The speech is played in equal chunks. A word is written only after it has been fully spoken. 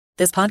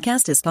This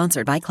podcast is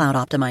sponsored by Cloud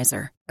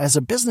Optimizer. As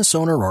a business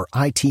owner or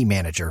IT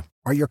manager,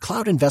 are your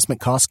cloud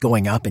investment costs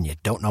going up and you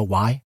don't know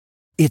why?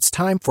 It's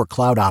time for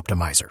Cloud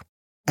Optimizer.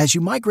 As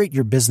you migrate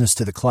your business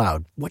to the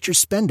cloud, what you're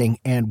spending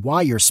and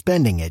why you're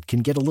spending it can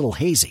get a little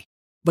hazy.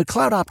 But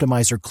Cloud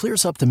Optimizer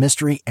clears up the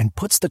mystery and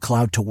puts the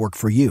cloud to work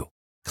for you.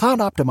 Cloud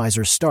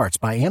Optimizer starts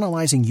by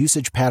analyzing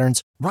usage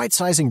patterns,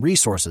 right-sizing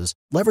resources,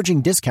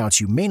 leveraging discounts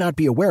you may not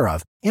be aware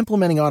of,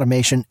 implementing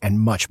automation, and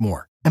much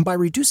more. And by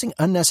reducing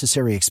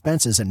unnecessary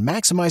expenses and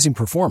maximizing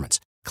performance,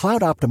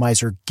 Cloud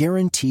Optimizer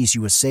guarantees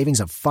you a savings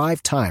of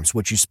 5 times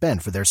what you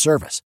spend for their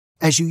service.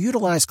 As you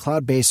utilize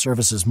cloud-based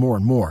services more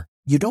and more,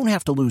 you don't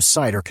have to lose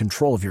sight or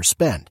control of your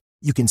spend.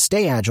 You can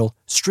stay agile,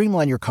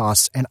 streamline your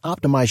costs, and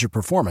optimize your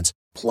performance,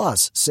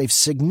 plus save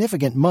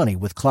significant money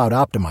with Cloud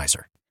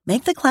Optimizer.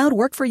 Make the cloud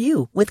work for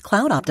you with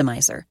Cloud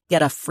Optimizer.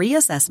 Get a free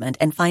assessment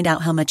and find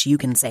out how much you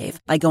can save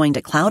by going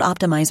to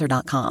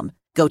cloudoptimizer.com.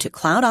 Go to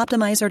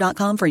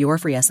cloudoptimizer.com for your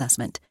free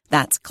assessment.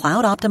 That's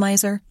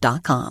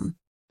cloudoptimizer.com.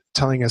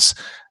 Telling us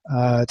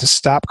to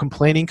stop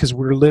complaining because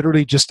we're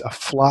literally just a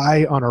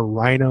fly on a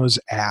rhino's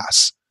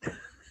ass.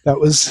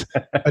 That was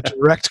a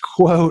direct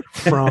quote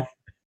from...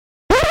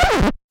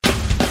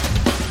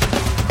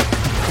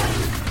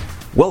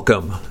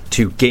 Welcome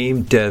to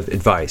Game Dev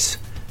Advice,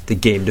 the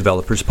Game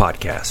Developers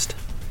Podcast,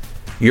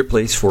 your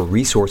place for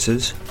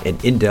resources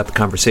and in-depth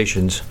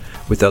conversations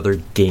with other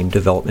game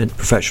development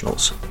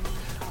professionals.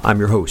 I'm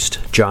your host,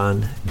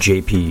 John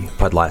J.P.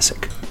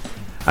 Podlasic.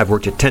 I've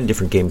worked at 10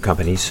 different game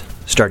companies,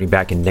 starting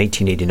back in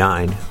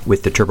 1989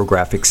 with the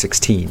TurboGrafx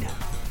 16.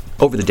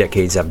 Over the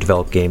decades, I've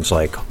developed games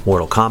like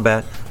Mortal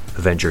Kombat,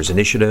 Avengers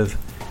Initiative,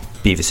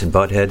 Beavis and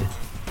Butthead,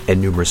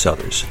 and numerous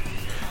others.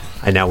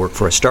 I now work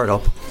for a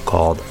startup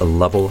called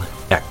Level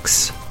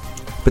X.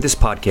 But this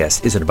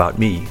podcast isn't about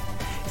me.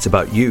 It's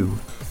about you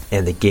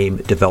and the game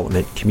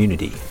development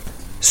community.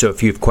 So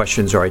if you have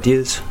questions or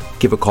ideas,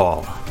 give a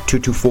call,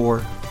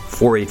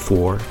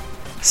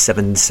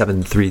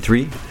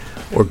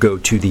 224-484-7733, or go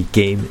to the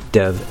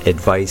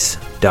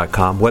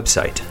GameDevAdvice.com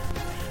website.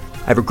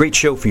 I have a great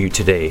show for you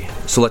today,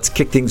 so let's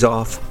kick things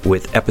off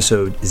with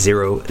episode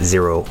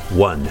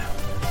 001.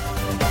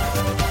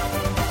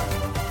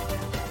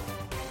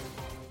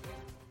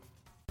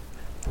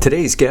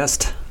 Today's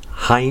guest,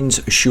 Heinz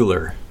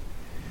Schuler.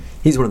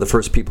 He's one of the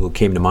first people who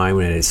came to mind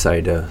when I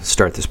decided to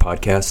start this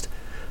podcast.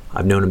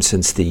 I've known him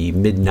since the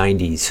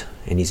mid-90s,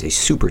 and he's a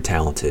super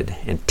talented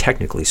and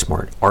technically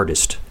smart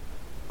artist,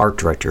 art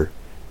director,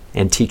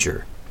 and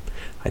teacher.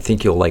 I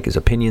think you'll like his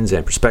opinions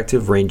and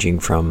perspective, ranging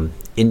from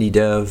indie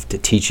dev to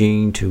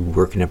teaching to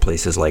working at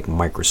places like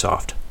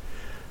Microsoft.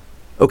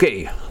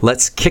 Okay,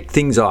 let's kick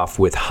things off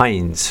with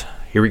Heinz.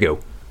 Here we go.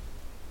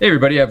 Hey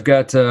everybody, I've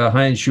got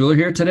Heinz Schuler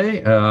here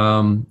today.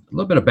 A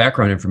little bit of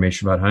background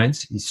information about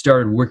Heinz. He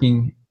started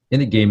working in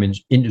the game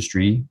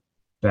industry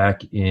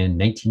back in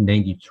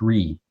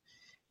 1993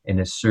 and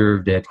has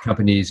served at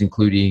companies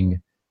including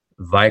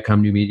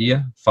Viacom New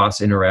Media, Foss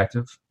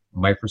Interactive,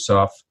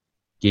 Microsoft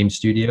Game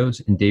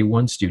Studios, and Day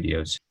One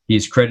Studios. He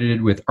is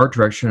credited with art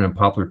direction on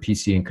popular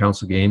PC and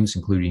console games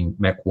including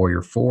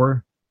MechWarrior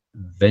 4,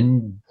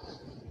 Vengeance,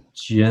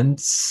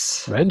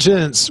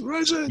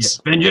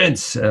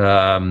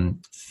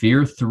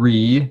 Fear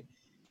 3,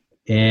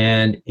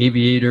 and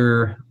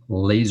Aviator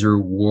Laser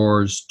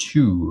Wars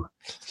 2.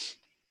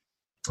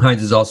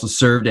 Heinz has also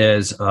served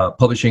as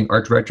publishing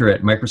art director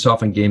at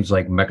Microsoft on games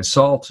like Mech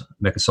Assault,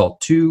 Mech Assault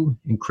 2,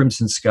 and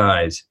Crimson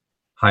Skies,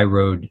 High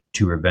Road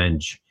to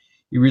Revenge.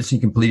 He recently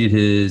completed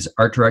his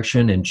art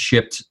direction and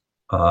shipped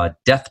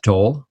Death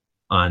Toll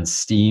on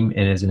Steam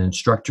and is an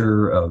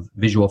instructor of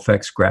visual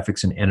effects,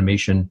 graphics, and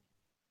animation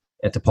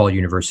at DePaul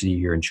University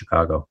here in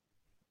Chicago.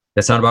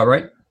 That sound about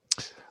right?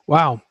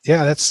 Wow.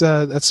 Yeah, that's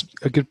a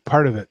good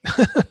part of it.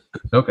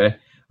 Okay.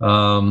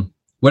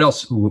 What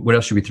else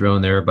should we throw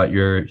in there about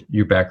your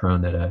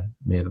background that I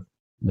may have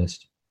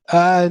missed?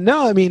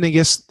 No, I mean, I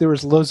guess there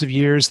was loads of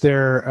years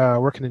there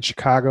working in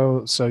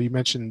Chicago. So you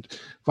mentioned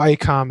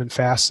Viacom and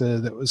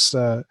FASA. That was,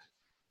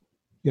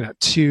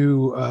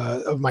 two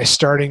of my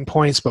starting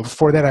points. But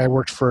before that, I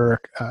worked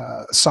for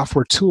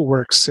Software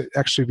Toolworks. It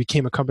actually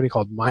became a company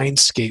called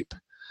Mindscape,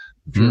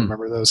 if you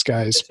remember those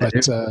guys. But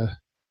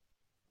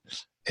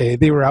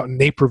they were out in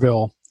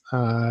Naperville,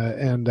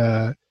 and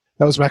that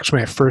was actually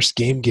my first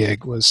game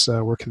gig, was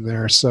working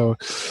there. So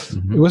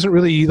it wasn't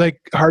really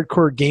like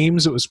hardcore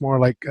games. It was more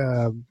like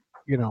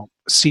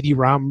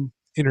CD-ROM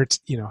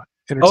entertainment.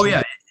 Oh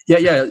yeah,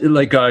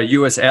 like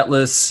US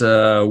Atlas,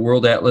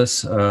 World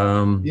Atlas. I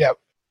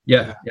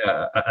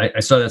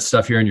saw that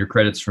stuff here in your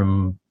credits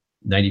from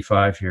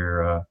 '95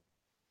 here.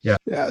 Yeah,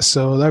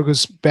 so that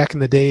was back in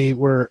the day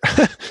where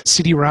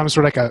CD-ROMs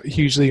were like a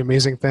hugely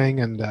amazing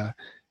thing, and right.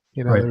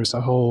 There was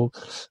a whole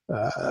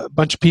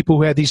bunch of people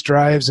who had these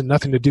drives and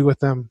nothing to do with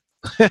them.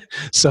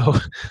 So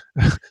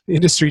the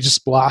industry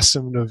just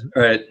blossomed of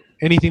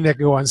anything that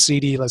can go on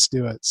CD, let's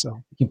do it.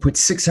 So you can put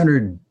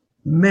 600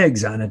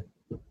 megs on a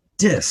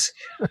disc.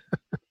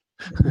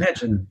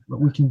 Imagine what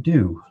we can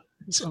do.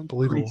 It's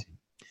unbelievable. Crazy.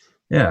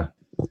 Yeah.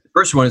 The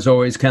first one is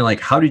always kind of like,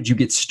 how did you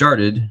get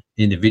started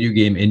in the video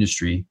game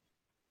industry?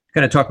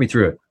 Kind of talk me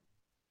through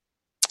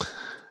it.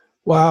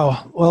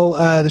 Wow.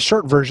 Well, the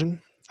short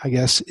version, I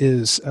guess,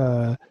 is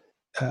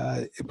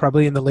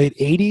probably in the late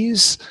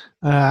 80s.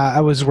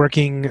 I was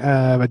working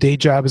a day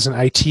job as an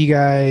IT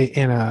guy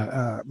in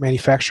a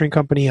manufacturing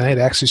company, and I had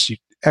access to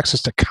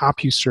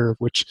CompuServe,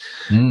 which,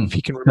 if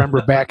you can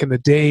remember back in the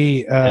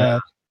day,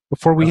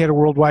 before we had a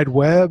World Wide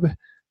Web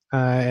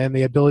and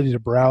the ability to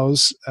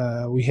browse,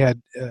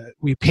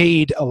 we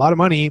paid a lot of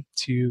money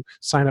to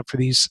sign up for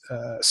these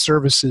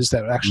services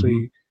that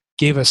actually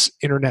gave us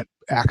internet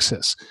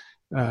access.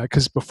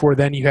 Because before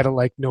then you had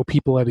to know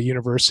people at a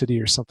university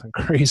or something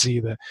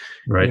crazy to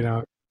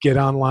get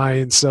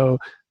online. So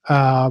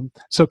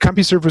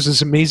CompuServe was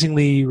this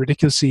amazingly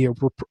ridiculously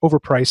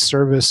overpriced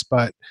service,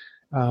 but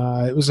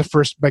it was the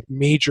first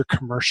major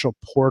commercial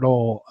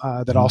portal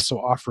that also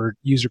offered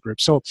user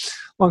groups. So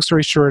long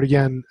story short,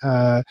 again,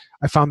 I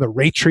found the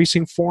ray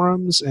tracing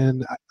forums,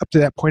 and up to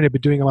that point I'd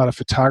been doing a lot of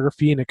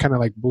photography, and it kind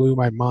of blew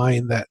my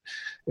mind that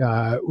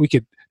we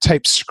could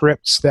type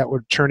scripts that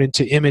would turn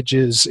into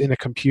images in a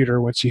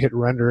computer once you hit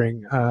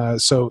rendering.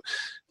 So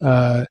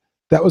that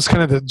was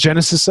kind of the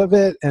genesis of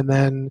it. And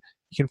then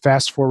you can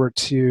fast forward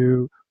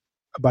to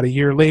about a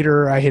year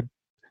later, I had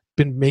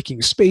been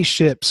making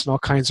spaceships and all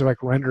kinds of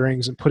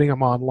renderings and putting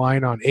them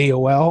online on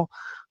AOL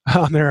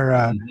on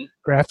their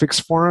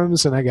graphics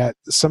forums. And I got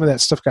some of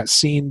that stuff got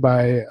seen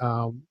by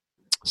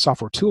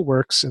Software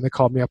Toolworks, and they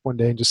called me up one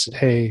day and just said,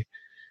 "Hey,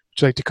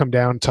 would you like to come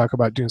down and talk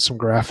about doing some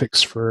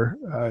graphics for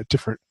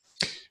different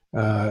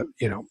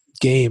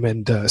game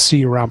and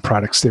CD-ROM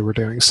products they were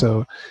doing?"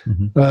 So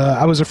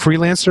I was a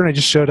freelancer, and I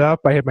just showed up.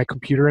 I had my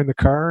computer in the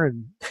car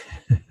and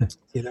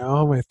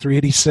my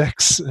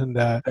 386, and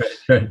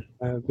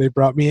they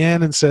brought me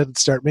in and said,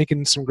 start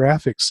making some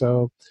graphics.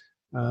 So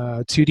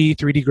 2D,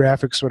 3D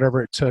graphics,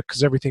 whatever it took,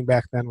 because everything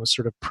back then was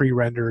sort of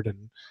pre-rendered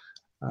and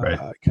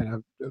kind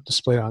of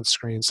displayed on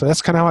screen. So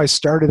that's kind of how I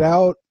started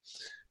out.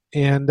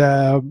 And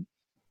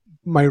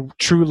my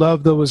true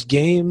love, though, was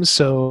games.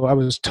 So I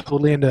was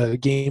totally into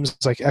games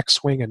like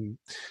X-Wing and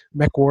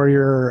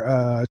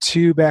MechWarrior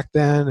 2 back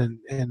then,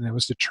 and I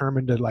was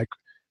determined to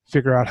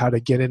figure out how to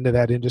get into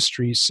that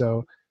industry.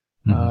 So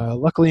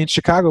luckily in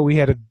Chicago, we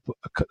had a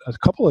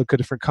couple of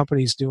different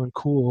companies doing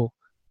cool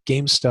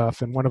game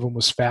stuff, and one of them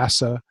was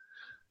FASA.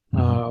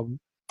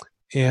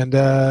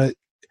 And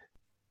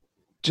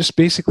just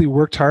basically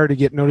worked hard to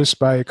get noticed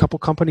by a couple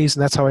companies,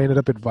 and that's how I ended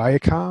up at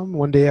Viacom.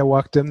 One day I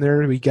walked in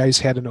there, we guys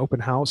had an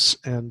open house,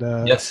 and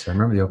yes, I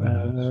remember the open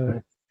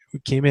house. We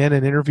came in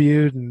and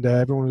interviewed, and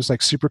everyone was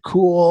super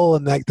cool,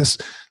 and this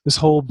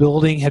whole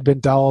building had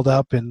been dolled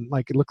up, and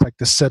it looked like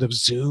the set of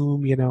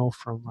Zoom,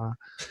 from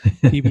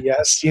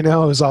PBS. It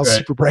was all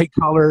super bright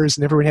colors,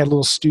 and everyone had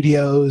little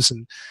studios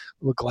and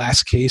little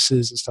glass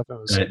cases and stuff. It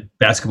was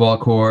basketball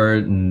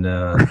court and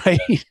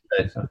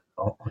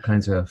all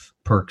kinds of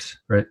perks,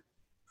 right?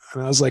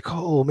 And I was like,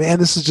 oh man,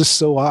 this is just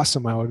so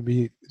awesome. I would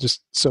be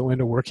just so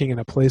into working in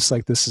a place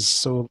like this. Is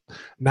so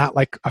not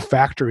like a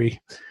factory.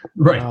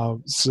 Right.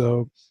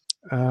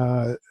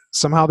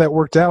 Somehow that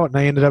worked out, and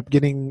I ended up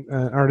getting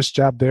an artist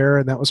job there,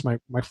 and that was my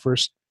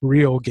first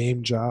real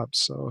game job.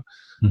 So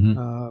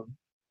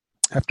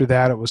after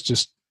that, it was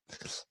just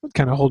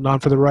kind of holding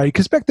on for the ride,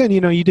 because back then,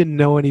 you didn't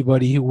know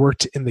anybody who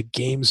worked in the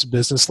games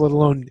business, let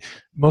alone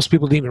most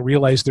people didn't even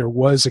realize there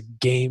was a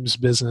games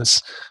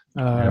business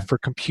for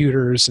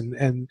computers,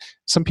 and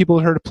some people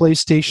had heard of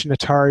PlayStation,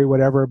 Atari,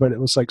 whatever, but it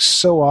was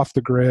so off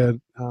the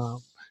grid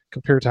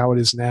compared to how it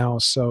is now.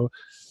 So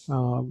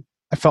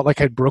I felt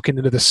like I'd broken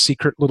into the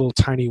secret little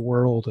tiny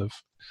world of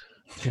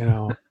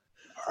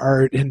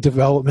art and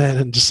development,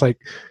 and just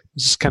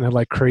kind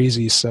of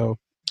crazy. So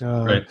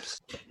right.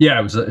 Yeah,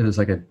 it was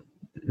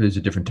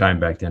a different time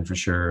back then for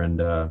sure. And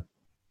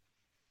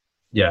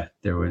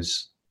there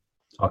was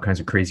all kinds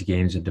of crazy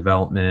games in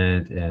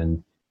development.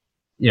 And,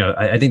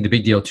 I think the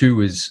big deal too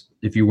is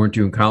if you weren't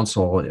doing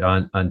console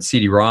on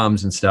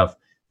CD-ROMs and stuff,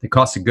 the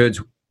cost of goods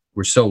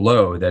were so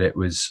low that it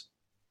was,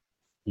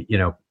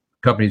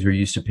 companies were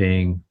used to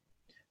paying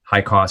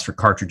high costs for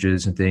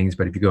cartridges and things.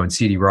 But if you go in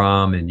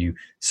CD-ROM and you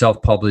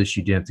self-publish,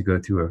 you didn't have to go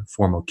through a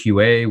formal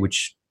QA,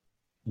 which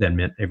then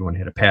meant everyone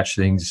had to patch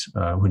things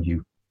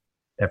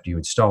after you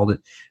installed it.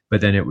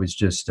 But then it was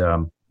just,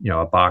 a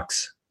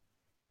box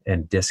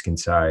and disk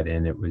inside,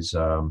 and it was,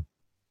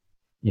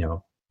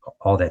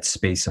 all that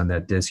space on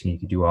that disk, and you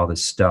could do all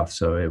this stuff.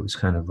 So it was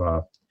kind of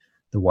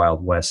the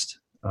Wild West,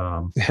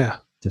 to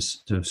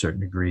a certain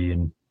degree.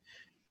 And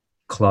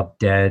Club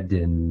Dead,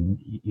 and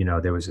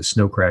there was a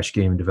Snow Crash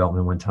game in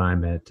development one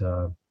time at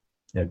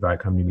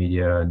Viacom New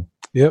Media, and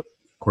of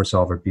course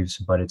all of our Beavis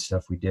and Butthead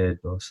stuff we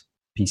did, both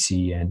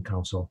PC and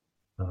console.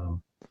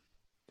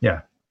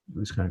 It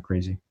was kind of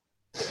crazy.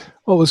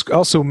 What was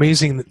also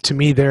amazing to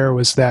me there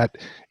was that,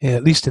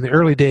 at least in the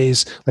early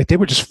days, like they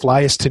would just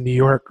fly us to New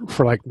York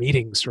for like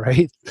meetings,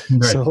 right?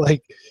 So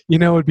like,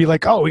 it'd be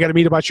like, oh, we got to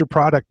meet about your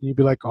product. And you'd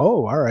be like,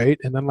 oh, all right.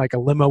 And then like a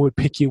limo would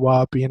pick you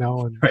up,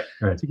 and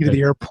take you to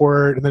the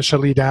airport and then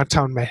shuttle you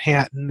downtown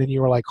Manhattan. And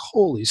you were like,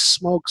 holy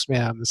smokes,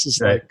 man, this is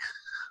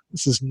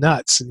this is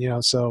nuts.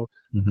 And, so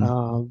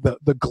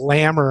the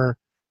glamour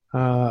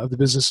of the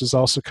business was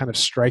also kind of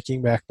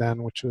striking back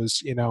then, which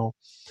was,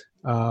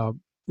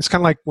 it's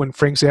kind of like when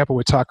Frank Zappa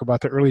would talk about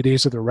the early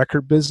days of the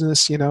record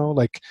business,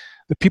 like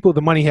the people with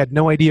the money had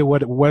no idea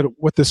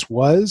what this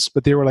was,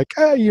 but they were like,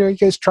 you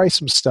guys try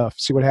some stuff,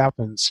 see what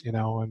happens,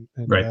 and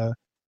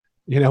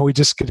we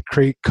just could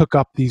cook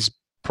up these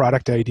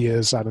product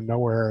ideas out of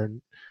nowhere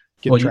and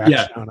get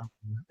traction on them.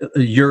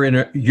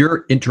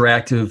 Your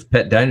interactive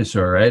pet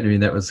dinosaur, right? I mean,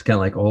 that was kind of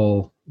like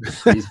all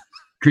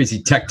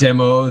crazy tech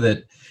demo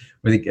that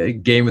with a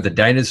game with a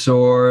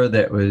dinosaur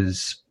that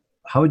was,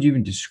 how would you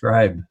even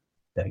describe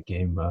that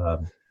game?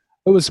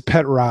 It was a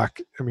pet rock.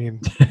 I mean,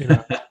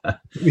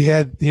 we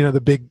had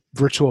the big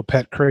virtual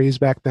pet craze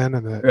back then,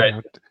 and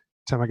the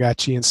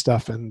Tamagotchi and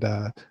stuff, and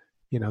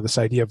this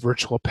idea of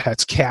virtual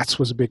pets. Cats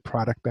was a big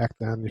product back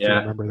then, if you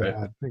remember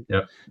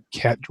that.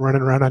 Cat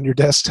running around on your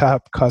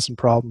desktop causing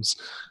problems,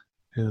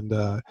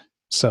 and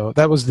so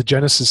that was the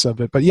genesis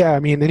of it. But yeah, I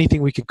mean,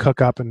 anything we could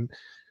cook up, and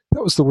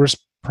that was the worst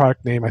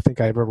product name I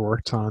think I've ever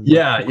worked on. It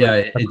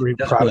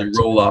doesn't really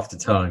roll off the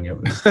tongue. It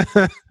was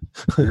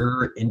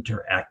your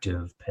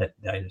interactive pet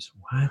dinosaur.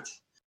 What?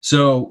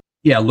 So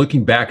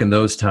looking back in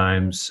those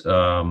times,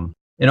 and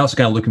also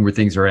kind of looking where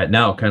things are at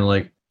now, kind of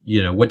like,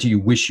 what do you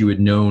wish you had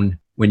known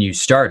when you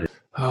started?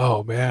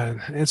 Oh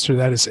man, the answer to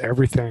that is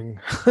everything.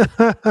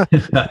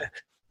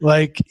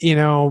 Like, I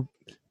don't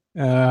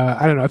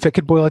know, if I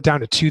could boil it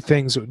down to two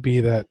things, it would be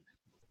that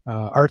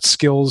art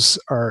skills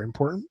are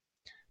important.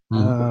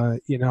 Back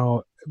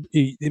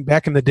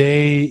in the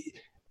day,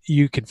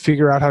 you could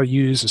figure out how to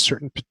use a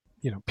certain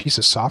piece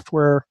of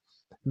software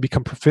and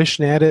become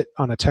proficient at it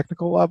on a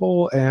technical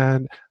level,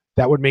 and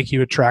that would make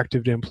you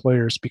attractive to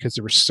employers because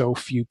there were so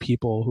few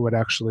people who had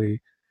actually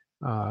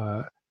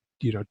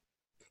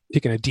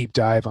taken a deep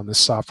dive on this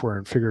software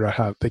and figured out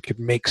how they could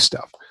make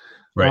stuff.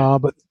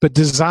 But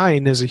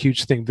design is a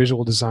huge thing,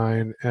 visual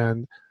design,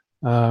 and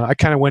I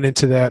kind of went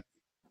into that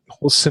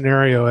whole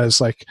scenario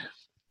as like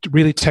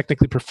really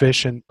technically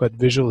proficient, but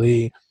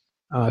visually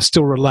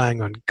still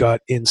relying on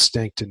gut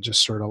instinct and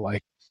just sort of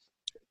like,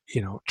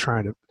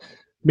 trying to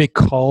make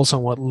calls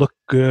on what looked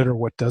good or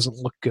what doesn't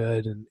look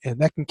good. And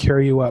that can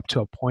carry you up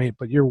to a point,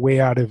 but you're way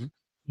out of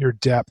your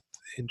depth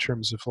in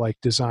terms of like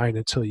design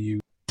until you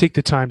take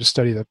the time to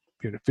study the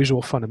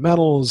visual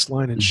fundamentals,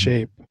 line and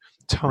shape,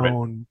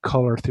 tone,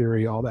 color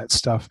theory, all that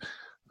stuff,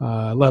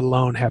 let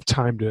alone have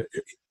time to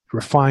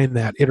refine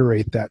that,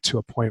 iterate that to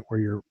a point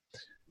where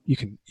you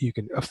can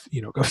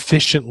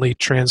efficiently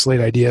translate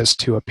ideas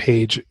to a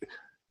page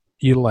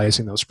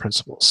utilizing those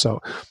principles.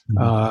 So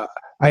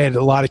I had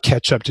a lot of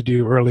catch up to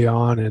do early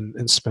on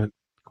and spent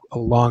a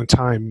long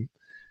time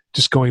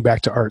just going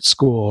back to art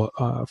school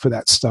for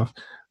that stuff.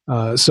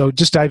 So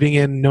just diving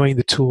in, knowing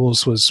the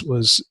tools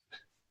was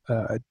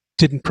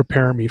didn't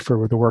prepare me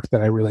for the work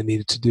that I really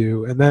needed to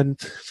do. And then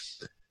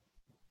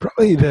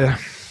probably the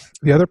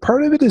other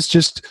part of it is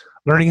just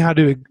learning how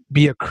to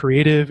be a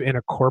creative in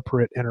a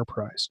corporate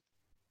enterprise.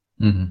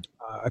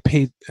 I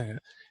paid and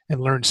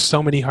learned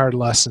so many hard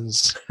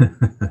lessons,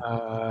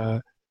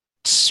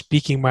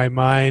 speaking my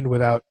mind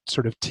without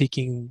sort of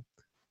taking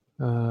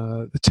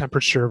the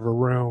temperature of a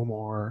room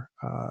or,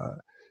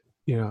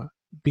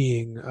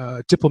 being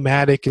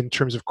diplomatic in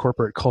terms of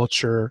corporate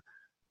culture.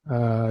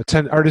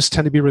 Artists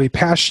tend to be really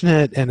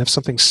passionate, and if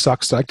something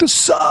sucks, they're like, this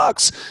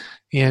sucks.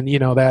 And,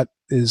 that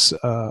is,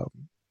 when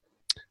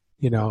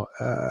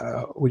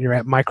you're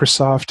at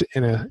Microsoft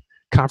in a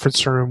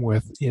conference room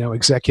with,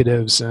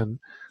 executives and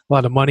a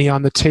lot of money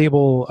on the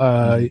table,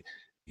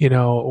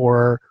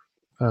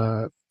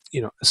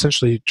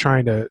 essentially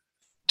trying to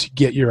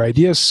get your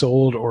ideas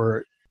sold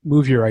or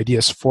move your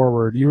ideas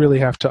forward, you really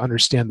have to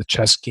understand the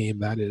chess game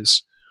that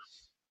is,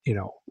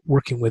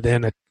 working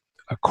within a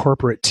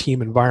corporate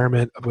team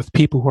environment with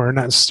people who are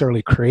not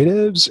necessarily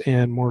creatives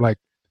and more like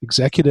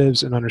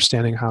executives, and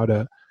understanding how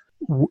to,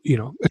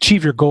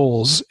 achieve your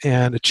goals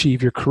and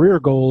achieve your career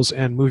goals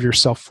and move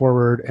yourself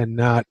forward and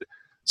not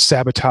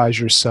sabotage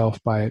yourself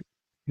by,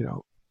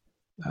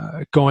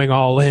 going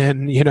all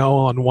in,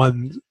 on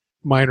one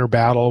minor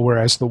battle,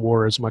 whereas the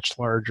war is much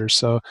larger.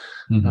 So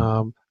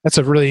that's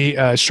a really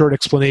short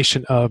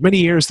explanation of many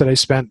years that I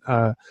spent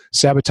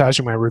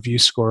sabotaging my review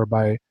score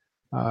by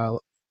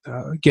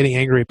getting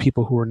angry at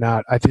people who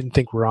I didn't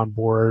think were on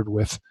board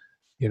with,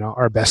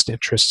 our best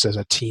interests as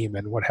a team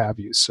and what have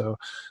you. So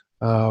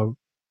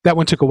that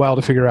one took a while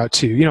to figure out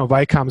too.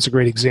 Vicom is a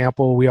great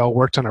example. We all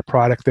worked on a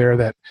product there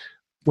that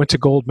went to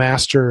Gold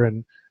Master,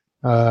 and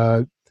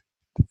there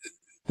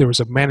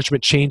was a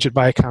management change at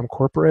Viacom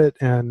Corporate,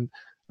 and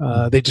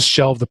they just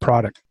shelved the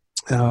product.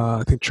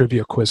 I think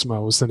Trivia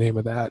Quizmo was the name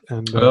of that.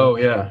 And I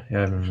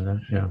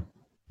remember that.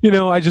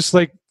 Yeah. I just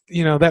like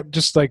that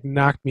just like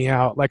knocked me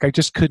out. Like I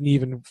just couldn't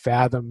even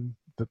fathom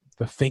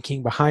the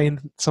thinking behind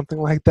something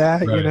like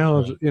that, right,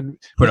 right. In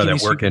put all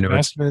that work into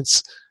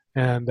investments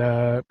and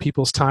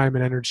people's time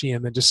and energy,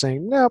 and then just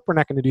saying, nope, we're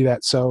not going to do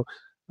that. So,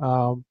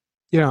 I'm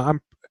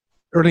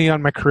early on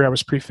in my career, I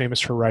was pretty famous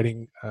for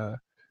writing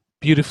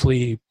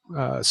beautifully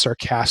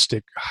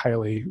sarcastic,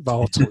 highly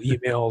volatile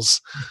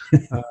emails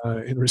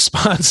in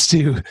response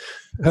to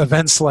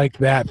events like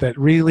that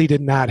really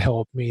did not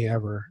help me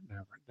ever.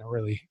 Never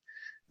really.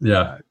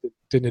 Yeah.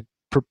 Didn't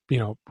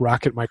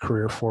rocket my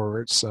career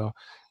forward. So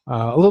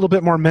a little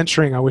bit more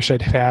mentoring I wish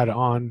I'd had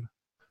on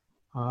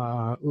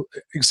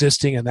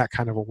existing in that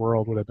kind of a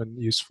world would have been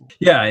useful.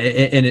 Yeah,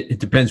 and it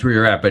depends where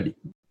you're at, but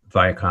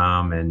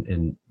Viacom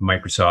and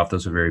Microsoft,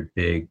 those are very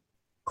big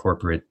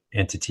corporate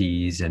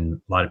entities, and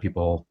a lot of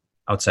people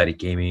outside of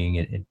gaming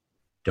and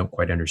don't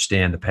quite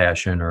understand the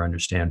passion or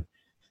understand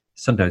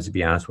sometimes, to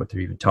be honest, what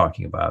they're even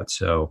talking about.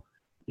 So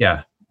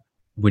yeah,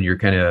 when you're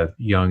kind of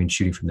young and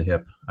shooting from the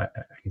hip, I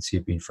can see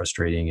it being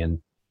frustrating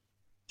and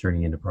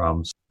turning into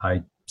problems.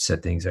 I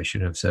said things I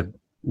shouldn't have said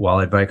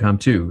while at Viacom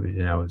too.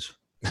 And I was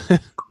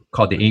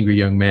called the angry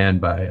young man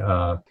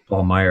by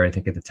Paul Meyer, I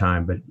think, at the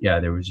time. But yeah,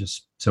 there was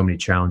just so many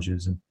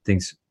challenges and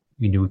things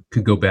we knew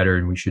could go better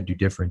and we should do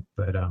different.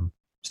 But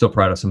still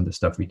proud of some of the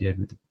stuff we did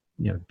with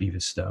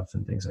Beavis stuff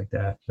and things like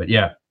that. But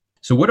yeah,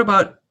 so what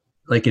about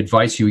like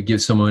advice you would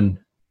give someone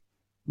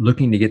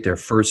looking to get their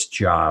first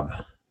job?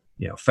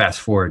 Fast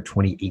forward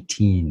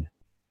 2018,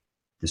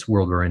 this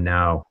world we're in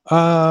now.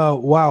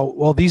 Wow.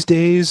 Well, these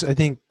days, I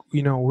think,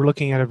 we're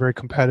looking at a very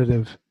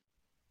competitive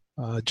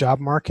job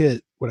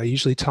market. What I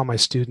usually tell my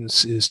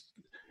students is,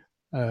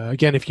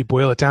 again, if you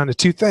boil it down to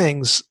two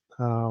things,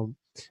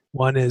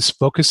 one is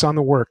focus on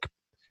the work,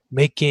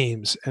 make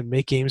games and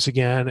make games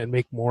again and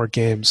make more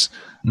games.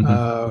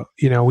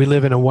 Mm-hmm. We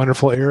live in a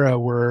wonderful era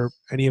where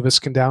any of us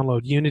can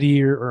download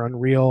Unity or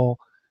Unreal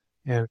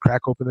and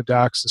crack open the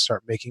docs and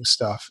start making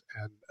stuff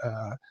and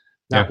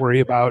not worry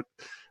about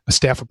a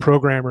staff of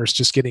programmers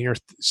just getting your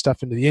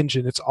stuff into the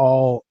engine. It's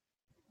all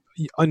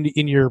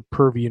in your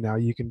purview now.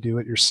 You can do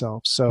it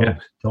yourself. So,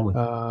 totally.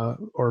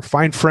 Or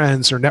find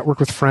friends or network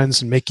with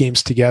friends and make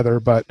games together,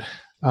 but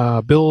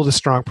build a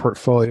strong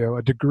portfolio.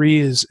 A degree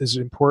is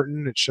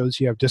important. It shows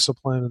you have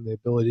discipline and the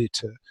ability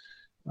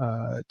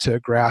to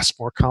grasp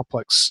more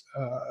complex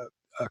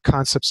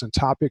concepts and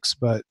topics,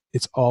 but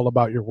it's all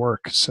about your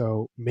work.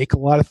 So make a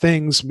lot of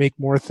things, make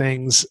more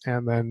things,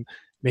 and then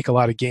make a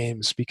lot of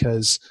games,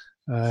 because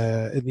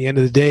at the end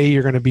of the day,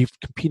 you're going to be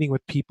competing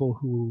with people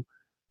who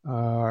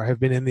have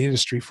been in the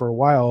industry for a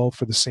while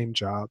for the same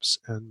jobs,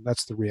 and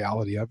that's the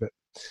reality of it.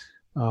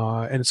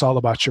 And it's all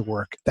about your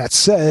work. That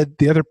said,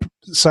 the other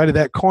side of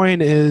that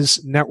coin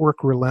is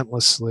network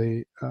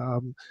relentlessly.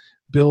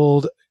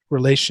 Build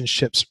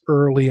relationships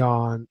early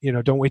on.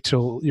 Don't wait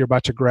till you're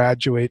about to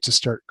graduate to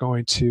start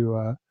going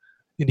to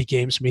indie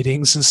games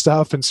meetings and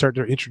stuff and start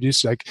to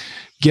introduce,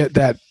 get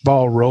that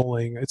ball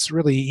rolling. It's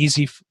really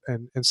easy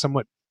and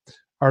somewhat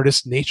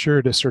artist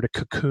nature to sort of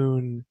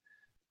cocoon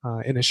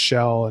in a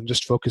shell and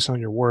just focus on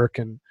your work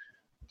and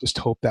just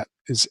hope that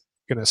is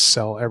going to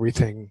sell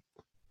everything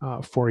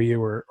for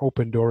you or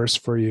open doors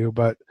for you.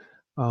 But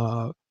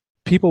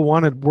people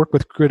want to work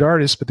with good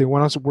artists, but they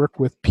want to work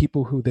with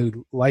people who they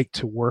like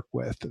to work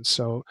with. And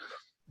so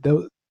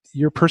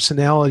your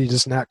personality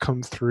does not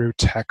come through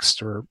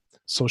text or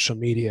social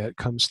media. It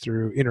comes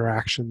through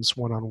interactions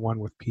one-on-one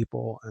with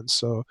people. And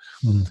so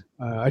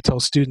I tell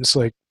students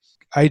like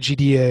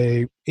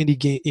IGDA,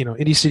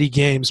 Indie City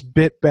Games,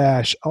 Bit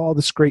Bash, all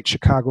this great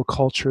Chicago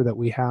culture that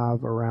we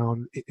have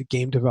around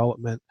game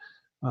development.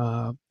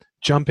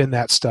 Jump in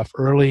that stuff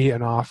early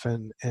and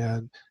often,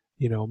 and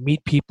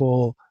meet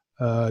people.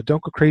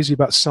 Don't go crazy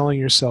about selling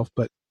yourself,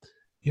 but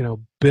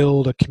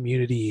build a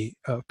community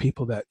of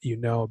people that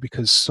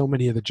because so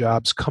many of the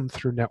jobs come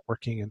through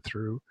networking and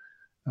through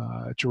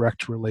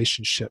direct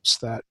relationships,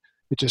 that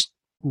it just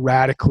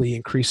radically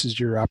increases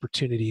your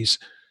opportunities.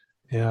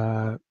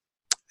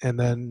 And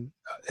then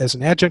as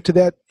an adjunct to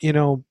that,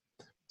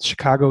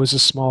 Chicago is a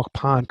small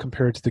pond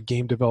compared to the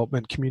game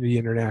development community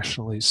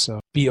internationally. So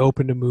be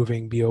open to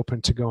moving, be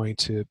open to going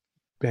to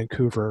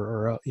Vancouver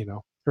or,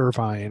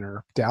 Irvine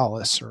or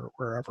Dallas or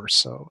wherever.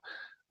 So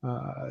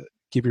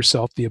give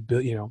yourself the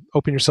ability,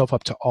 open yourself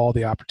up to all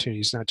the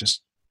opportunities, not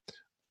just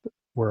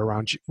where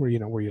around you, where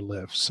you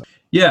live. So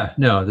yeah,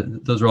 no,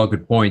 those are all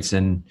good points.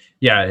 And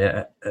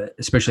yeah,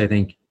 especially I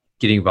think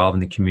getting involved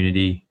in the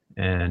community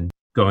and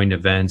going to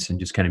events and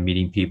just kind of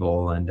meeting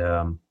people and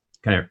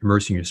kind of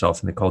immersing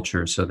yourself in the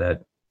culture, so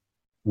that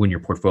when your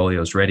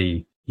portfolio is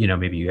ready,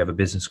 maybe you have a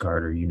business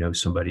card or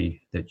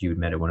somebody that you had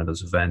met at one of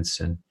those events.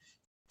 And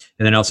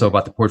then also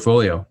about the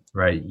portfolio,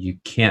 right? You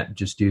can't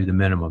just do the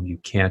minimum. You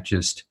can't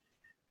just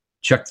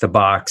check the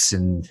box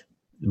and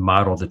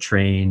model the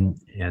train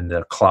and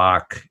the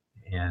clock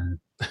and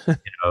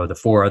the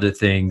four other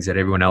things that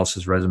everyone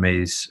else's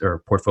resumes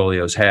or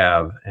portfolios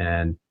have,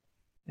 and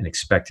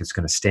expect it's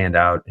going to stand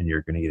out and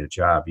you're going to get a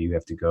job. You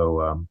have to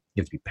go,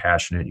 you have to be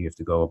passionate. You have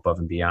to go above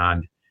and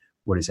beyond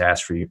what is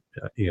asked for you,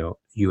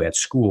 you at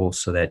school,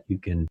 so that you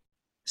can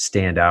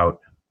stand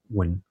out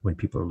when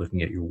people are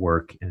looking at your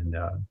work and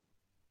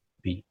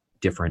be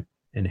different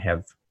and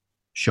have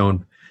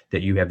shown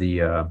that you have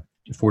the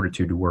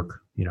fortitude to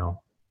work,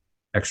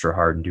 extra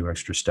hard and do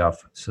extra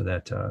stuff so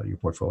that your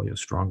portfolio is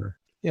stronger.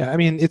 Yeah, I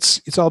mean,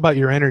 it's all about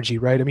your energy,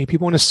 right? I mean,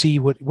 people want to see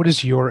what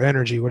is your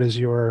energy, what is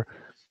your,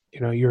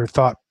 your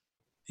thought,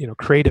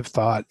 creative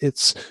thought.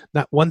 It's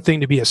not one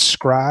thing to be a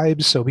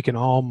scribe, so we can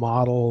all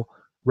model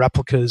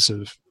replicas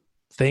of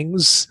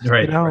things.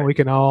 Right, right. We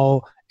can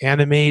all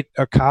animate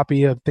a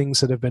copy of things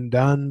that have been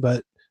done,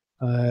 but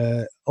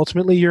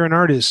ultimately you're an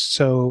artist.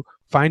 So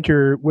find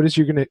what is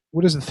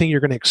the thing you're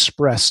going to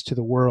express to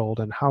the world,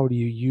 and how do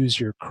you use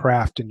your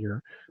craft and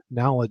your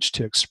knowledge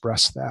to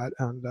express that?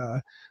 And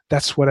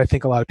that's what I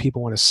think a lot of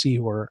people want to see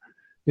who are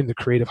in the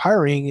creative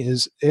hiring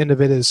is end of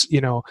it is,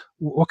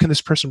 what can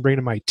this person bring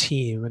to my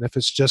team? And if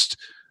it's just,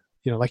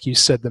 like you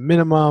said, the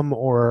minimum,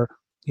 or,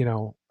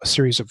 a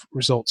series of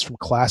results from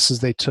classes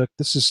they took,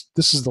 this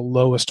is the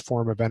lowest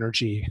form of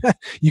energy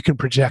you can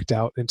project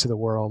out into the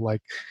world.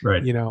 Like,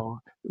 right.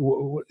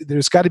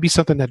 There's got to be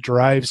something that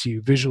drives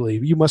you visually.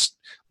 You must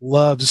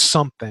love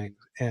something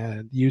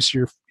and use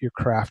your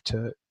craft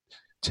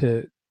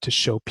to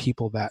show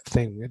people that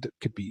thing. It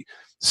could be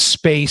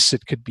space,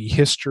 it could be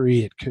history,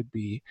 it could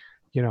be,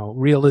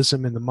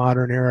 realism in the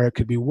modern era, it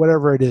could be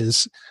whatever it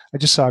is. I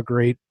just saw a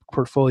great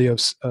portfolio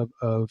of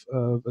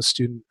a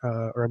student,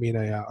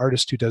 an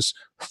artist who does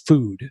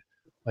food.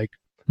 Like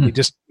they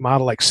just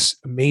model like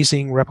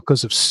amazing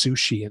replicas of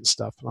sushi and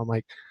stuff. And I'm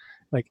like,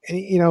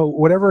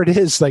 whatever it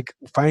is, like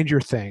find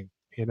your thing,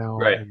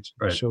 right, and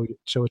right. show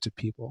it to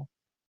people.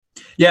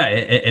 Yeah,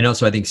 and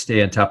also I think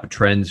stay on top of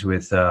trends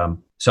with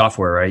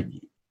software, right?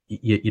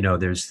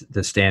 There's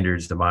the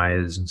standards, the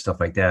Mayas and stuff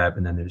like that,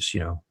 and then there's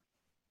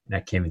and I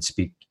can't even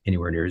speak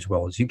anywhere near as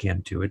well as you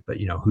can to it, but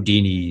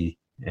Houdini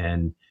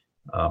and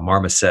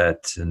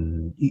Marmoset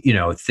and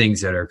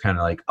things that are kind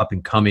of like up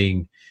and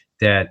coming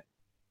that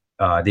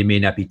they may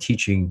not be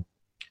teaching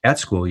at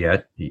school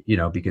yet,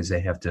 because they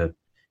have to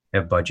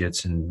have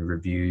budgets and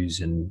reviews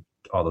and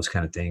all those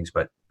kind of things,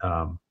 but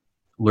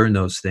learn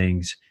those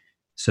things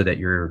so that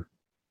you're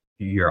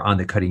on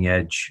the cutting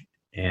edge,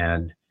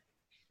 and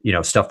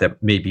stuff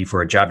that may be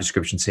for a job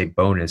description, say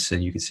bonus,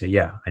 and you can say,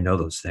 yeah, I know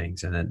those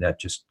things, and then that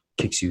just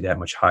kicks you that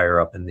much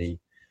higher up in the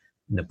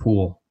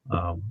pool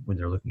when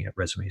they're looking at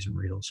resumes and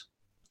reels.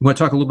 You want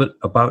to talk a little bit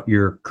about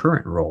your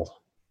current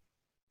role?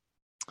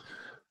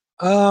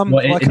 You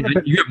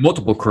have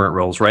multiple current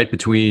roles, right?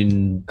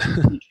 Between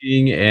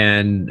teaching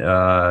and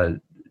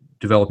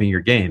developing your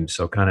games.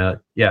 So kind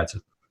of, yeah.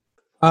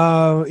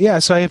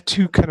 So I have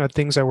two kind of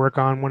things I work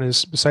on. One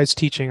is, besides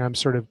teaching, I'm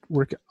sort of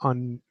work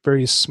on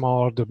very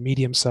small to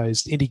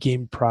medium-sized indie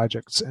game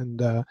projects. And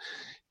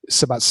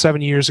it's about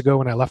 7 years ago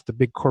when I left the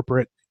big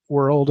corporate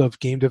world of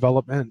game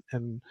development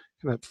and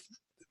kind of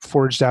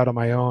forged out on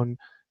my own.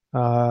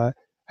 I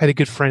had a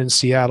good friend in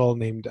Seattle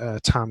named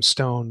Tom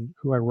Stone,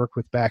 who I worked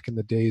with back in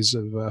the days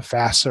of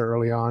FASA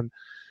early on.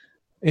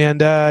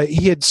 And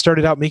he had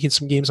started out making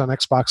some games on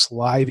Xbox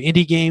Live,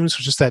 indie games,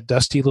 which is that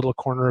dusty little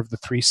corner of the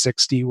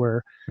 360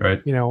 where,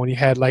 right. When you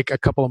had like a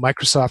couple of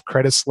Microsoft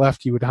credits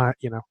left, you would,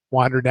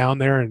 wander down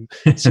there and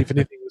see if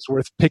anything was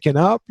worth picking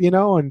up,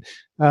 and,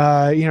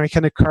 he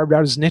kind of carved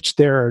out his niche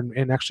there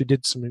and actually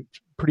did some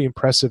pretty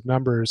impressive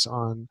numbers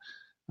on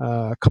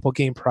a couple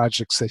game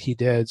projects that he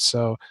did.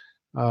 So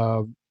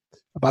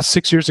about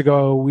 6 years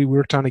ago, we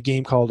worked on a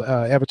game called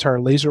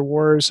Avatar Laser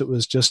Wars. It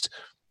was just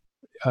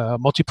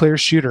multiplayer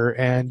shooter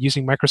and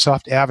using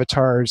Microsoft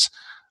avatars,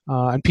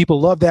 and people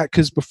love that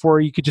because before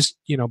you could just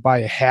buy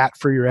a hat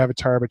for your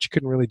avatar, but you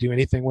couldn't really do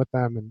anything with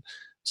them. And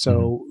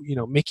so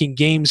making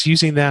games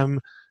using them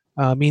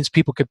means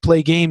people could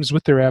play games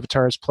with their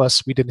avatars.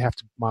 Plus, we didn't have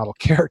to model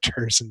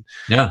characters and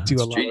do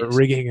a lot of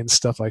rigging and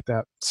stuff like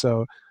that.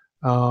 So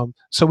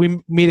we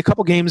made a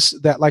couple games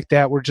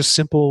that were just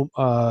simple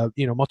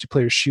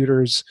multiplayer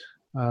shooters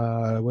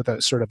with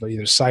a sort of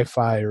either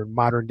sci-fi or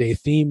modern day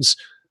themes.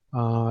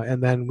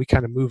 And then we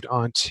kind of moved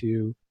on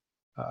to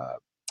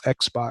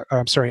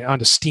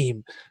onto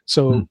Steam.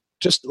 So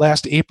just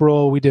last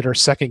April, we did our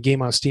second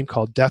game on Steam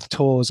called Death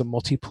Toll. Is a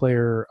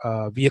multiplayer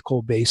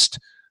vehicle-based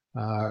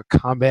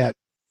combat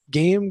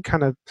game.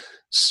 Kind of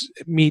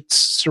meets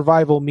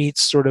survival,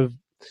 meets sort of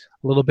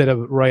a little bit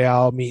of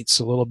Royale, meets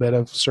a little bit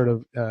of sort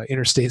of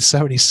Interstate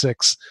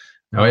 76.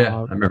 Oh yeah,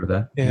 I remember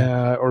that.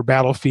 Yeah, or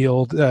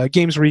Battlefield,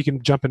 games where you can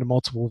jump into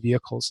multiple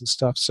vehicles and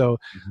stuff. So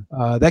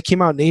that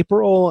came out in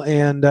April,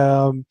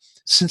 and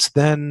since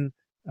then,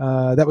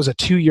 that was a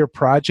 2-year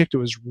project. It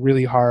was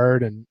really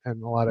hard, and a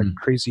lot of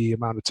crazy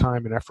amount of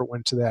time and effort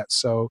went to that.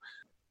 So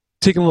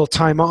taking a little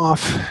time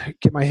off,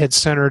 get my head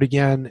centered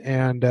again,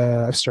 and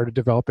I've started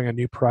developing a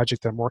new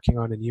project that I'm working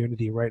on in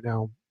Unity right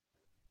now.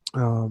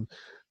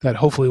 That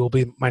hopefully will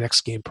be my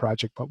next game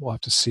project, but we'll have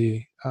to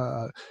see.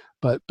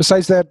 But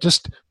besides that,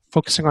 just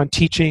focusing on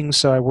teaching.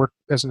 So I work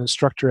as an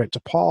instructor at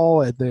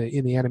DePaul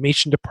in the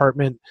animation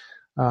department.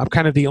 I'm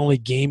kind of the only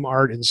game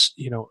art and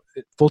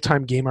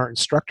full-time game art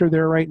instructor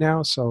there right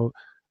now. So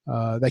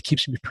that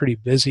keeps me pretty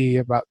busy.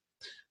 About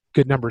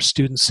good number of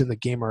students in the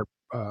game art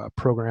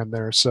program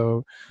there.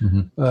 So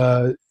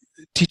Mm-hmm.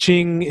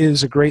 Teaching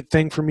is a great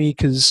thing for me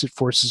because it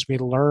forces me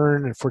to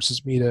learn. It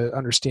forces me to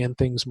understand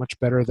things much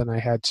better than I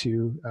had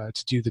to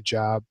do the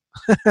job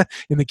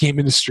in the game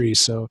industry.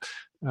 So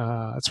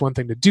it's one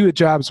thing to do a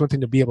job. It's one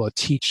thing to be able to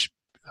teach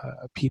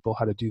people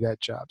how to do that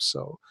job.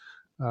 So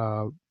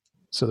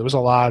so there was a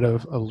lot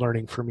of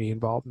learning for me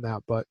involved in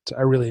that, but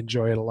I really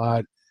enjoy it a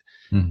lot.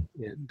 And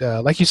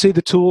like you say,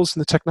 the tools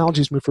and the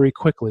technologies move very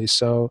quickly.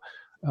 So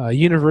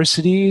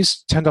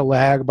universities tend to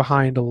lag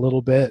behind a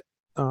little bit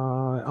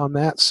on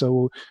that.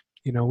 So,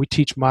 we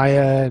teach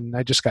Maya, and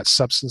I just got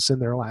Substance in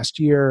there last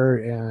year,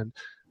 and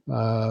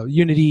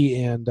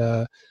Unity, and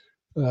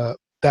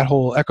that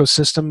whole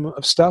ecosystem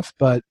of stuff.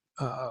 But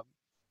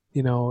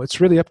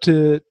it's really up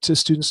to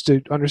students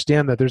to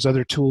understand that there's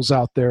other tools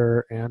out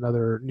there and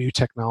other new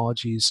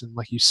technologies. And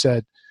like you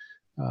said,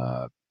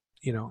 trying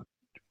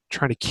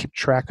to keep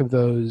track of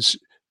those,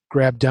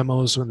 grab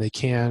demos when they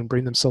can,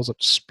 bring themselves up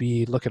to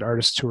speed, look at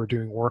artists who are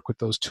doing work with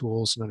those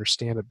tools and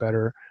understand it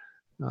better.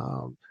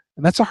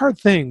 And that's a hard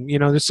thing.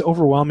 It's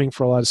overwhelming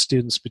for a lot of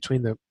students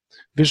between the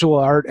visual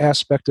art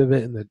aspect of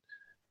it and the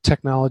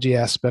technology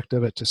aspect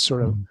of it to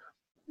sort of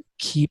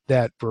keep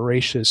that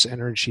voracious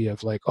energy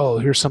of like, oh,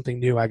 here's something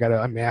new.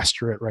 I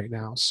master it right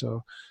now.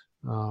 So,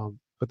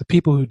 but the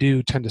people who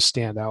do tend to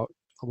stand out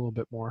a little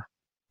bit more.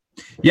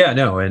 Yeah,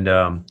 no. And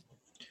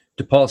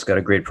DePaul's got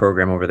a great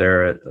program over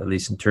there, at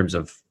least in terms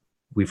of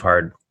we've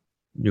hired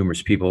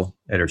numerous people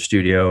at our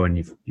studio, and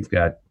you've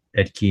got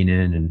Ed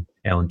Keenan and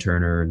Alan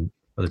Turner and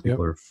other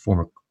people are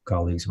former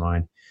colleagues of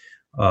mine.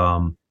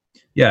 And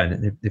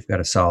they've got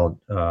a solid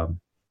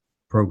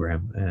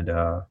program. And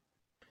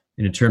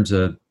in terms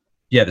of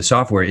the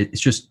software,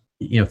 it's just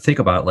think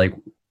about like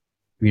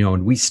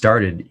when we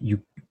started,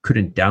 you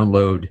couldn't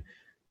download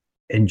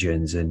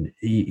engines, and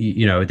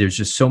there's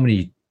just so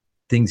many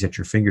things at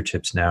your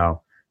fingertips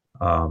now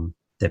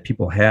that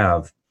people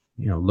have.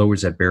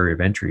 Lowers that barrier of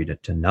entry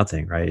to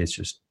nothing, right? It's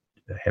just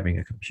having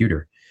a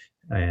computer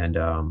and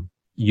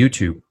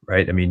YouTube,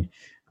 right? I mean,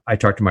 I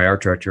talk to my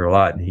art director a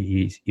lot, and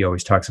he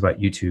always talks about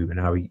YouTube and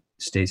how he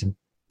stays on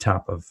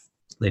top of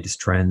latest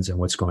trends and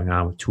what's going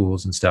on with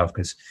tools and stuff,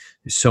 because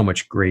there's so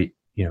much great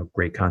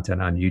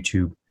content on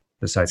YouTube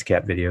besides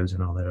cat videos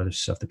and all that other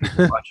stuff that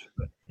people watch.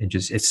 But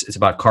it's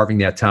about carving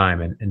that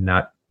time and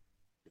not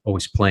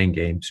always playing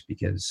games,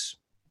 because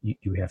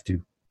you have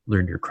to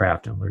learn your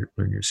craft and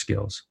learn your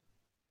skills.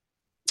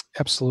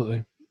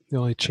 Absolutely. The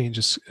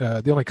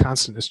only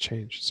constant is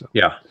change. So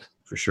yeah,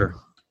 for sure.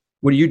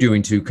 What are you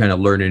doing to kind of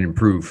learn and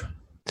improve?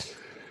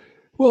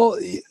 Well,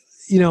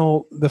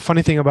 the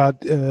funny thing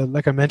about,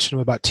 like I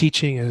mentioned about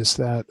teaching, is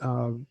that,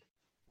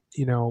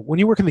 when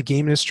you work in the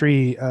game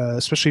industry,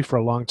 especially for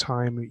a long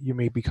time, you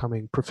may be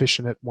becoming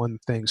proficient at one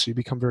thing. So you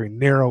become very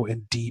narrow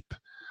and deep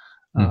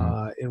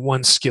in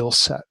one skill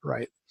set,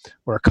 right?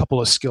 Or a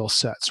couple of skill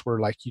sets where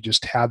like you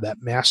just have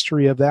that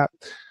mastery of that.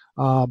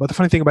 But the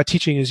funny thing about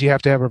teaching is you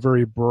have to have a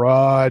very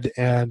broad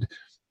and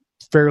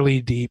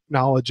fairly deep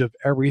knowledge of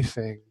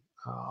everything.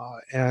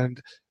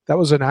 And that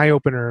was an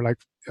eye-opener. Like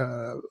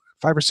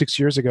 5 or 6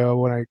 years ago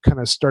when I kind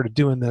of started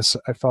doing this,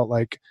 I felt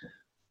like,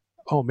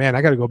 oh man,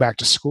 I got to go back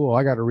to school.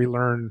 I got to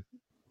relearn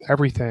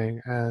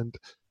everything, and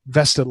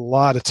invested a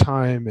lot of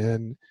time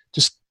in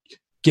just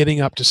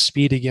getting up to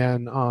speed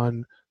again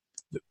on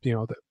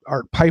the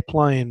art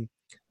pipeline,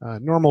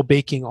 normal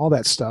baking, all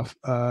that stuff,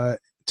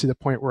 to the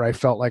point where I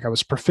felt like I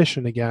was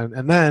proficient again.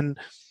 And then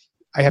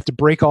I have to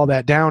break all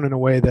that down in a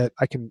way that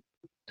I can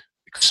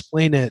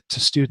explain it to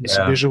students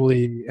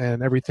visually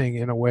and everything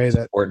in a way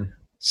that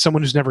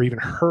someone who's never even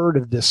heard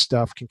of this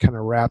stuff can kind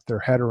of wrap their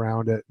head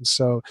around it. And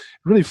so it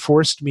really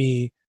forced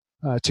me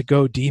to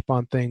go deep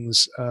on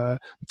things. The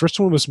first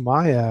one was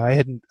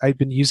Maya. I'd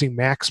been using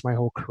Max my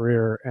whole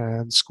career,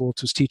 and school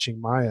was teaching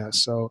Maya.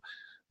 So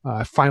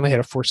I finally had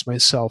to force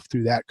myself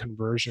through that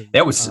conversion.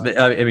 That was,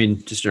 I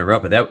mean, just to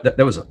interrupt, but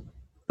that was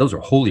those were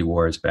holy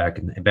wars back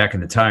in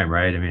the time,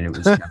 right? I mean, it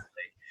was kind of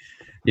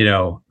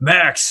like,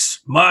 Max,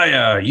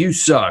 Maya, you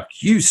suck.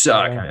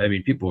 Yeah. I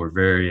mean, people were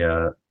very,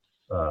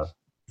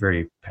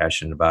 very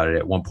passionate about it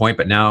at one point,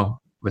 but now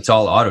it's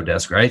all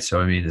Autodesk, right? So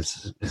I mean,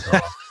 it's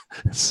all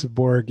it's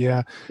Borg,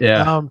 yeah.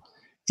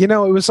 It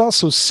was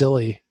also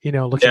silly,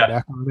 looking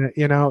back on it.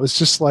 It was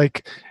just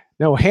like,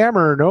 no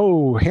hammer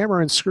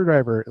and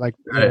screwdriver. Like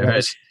that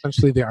was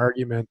essentially the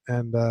argument.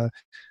 And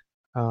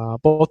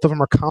both of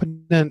them are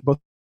competent. Both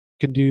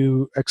can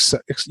do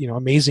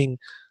amazing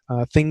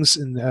things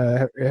and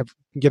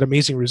can get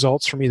amazing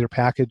results from either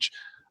package.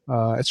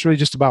 It's really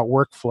just about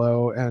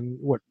workflow and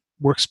what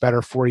works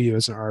better for you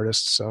as an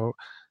artist. So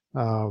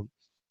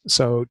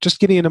just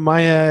getting into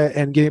Maya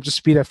and getting up to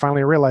speed, I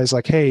finally realized,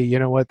 like, hey, you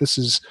know what? This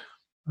is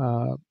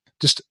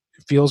just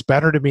feels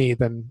better to me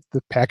than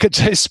the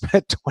package I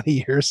spent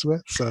 20 years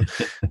with. So,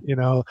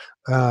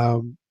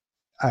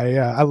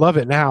 I love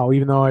it now,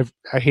 even though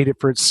I hate it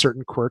for its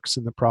certain quirks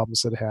and the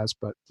problems that it has,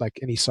 but like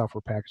any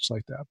software package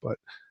like that. But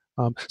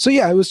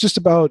it was just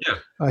about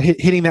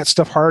hitting that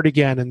stuff hard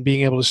again and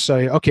being able to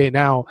say, okay,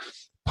 now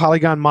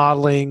polygon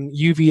modeling,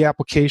 UV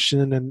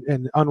application,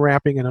 and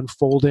unwrapping and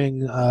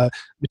unfolding,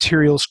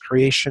 materials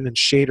creation and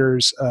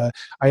shaders.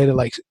 I had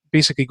to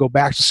basically go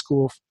back to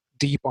school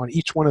deep on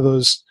each one of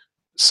those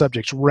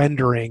subjects,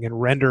 rendering and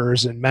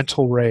renders and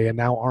Mental Ray and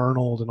now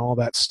Arnold and all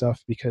that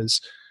stuff,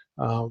 because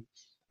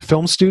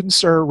film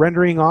students are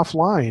rendering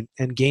offline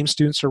and game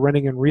students are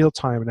rendering in real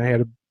time, and I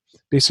had to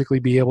basically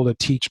be able to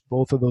teach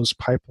both of those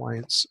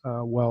pipelines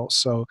well.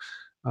 So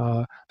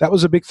that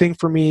was a big thing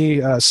for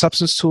me.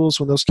 Substance Tools,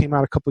 when those came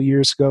out a couple of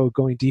years ago,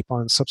 going deep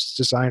on Substance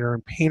Designer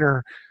and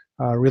Painter,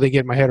 really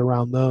getting my head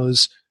around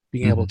those,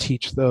 being able to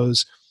teach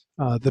those.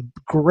 The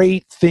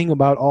great thing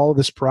about all of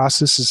this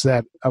process is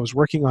that I was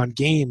working on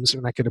games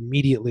and I could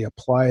immediately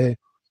apply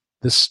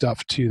this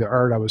stuff to the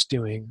art I was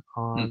doing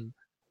on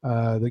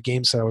the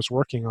games that I was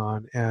working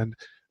on. And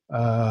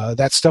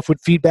that stuff would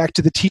feed back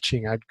to the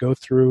teaching. I'd go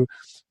through,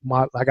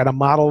 I got to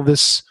model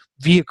this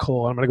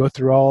vehicle. I'm going to go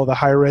through all the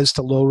high-res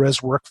to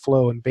low-res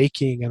workflow and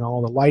baking and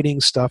all the lighting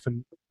stuff.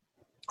 And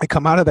I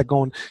come out of that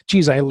going,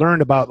 geez, I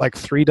learned about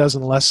 3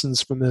 dozen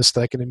lessons from this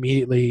that I can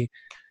immediately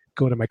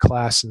go to my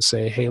class and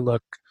say, hey,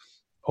 look,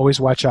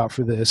 always watch out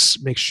for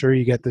this. Make sure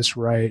you get this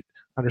right.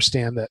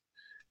 Understand that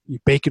you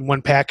bake in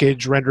one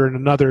package, render in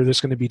another.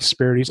 There's going to be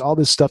disparities. All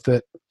this stuff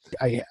that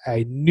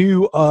I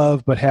knew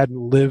of but hadn't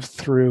lived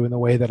through in the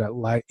way that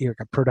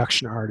a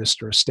production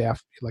artist or a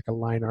staff, like a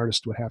line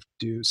artist, would have to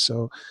do.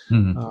 So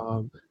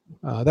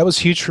that was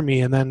huge for me.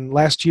 And then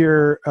last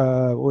year,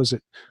 what was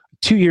it?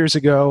 2 years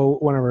ago,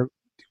 one of our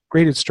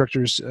great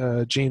instructors,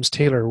 James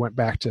Taylor, went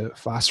back to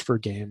Phosphor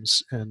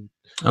Games and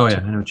I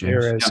know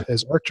James.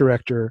 As art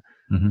director.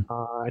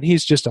 And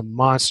he's just a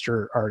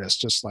monster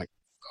artist, just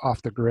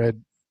off the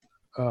grid,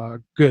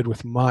 good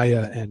with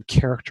Maya and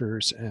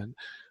characters and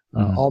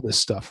all this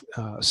stuff.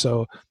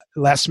 So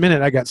last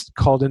minute, I got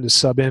called in to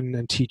sub in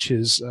and teach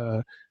his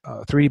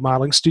 3D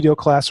modeling studio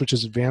class, which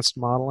is advanced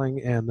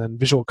modeling, and then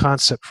visual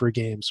concept for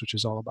games, which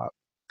is all about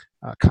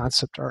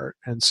concept art.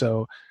 And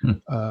so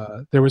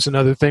there was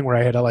another thing where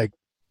I had to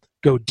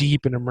go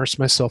deep and immerse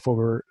myself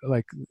over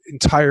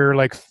entire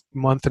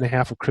month and a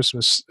half of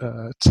Christmas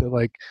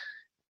to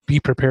be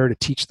prepared to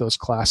teach those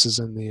classes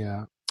in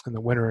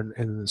the winter and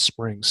in the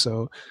spring.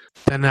 So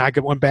then I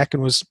went back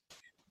and was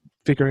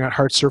figuring out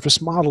hard surface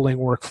modeling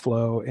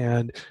workflow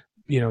and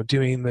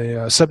doing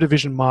the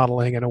subdivision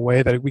modeling in a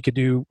way that we could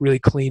do really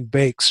clean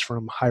bakes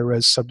from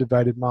high-res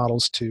subdivided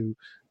models to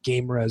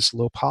game res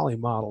low poly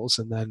models,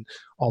 and then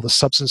all the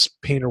Substance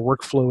Painter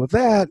workflow of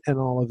that and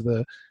all of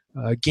the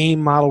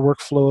game model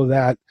workflow of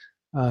that,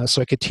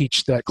 so I could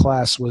teach that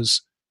class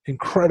was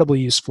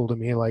incredibly useful to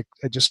me. I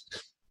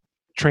just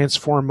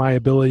transformed my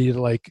ability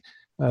to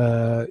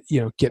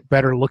get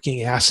better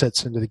looking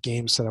assets into the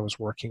games that I was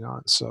working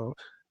on. So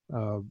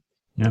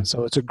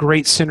so it's a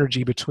great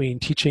synergy between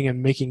teaching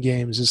and making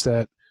games, is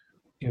that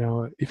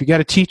if you got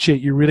to teach it,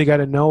 you really got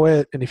to know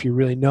it, and if you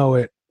really know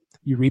it,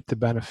 you reap the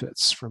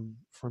benefits from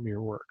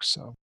your work.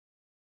 So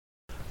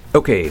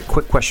okay,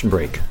 quick question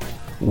break.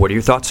 What are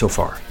your thoughts so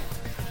far?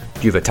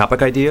 Do you have a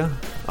topic idea,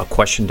 a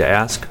question to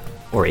ask,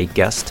 or a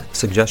guest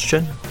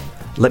suggestion?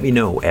 Let me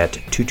know at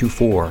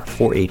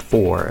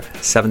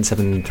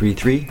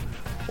 224-484-7733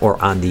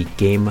 or on the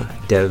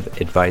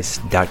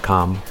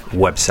GameDevAdvice.com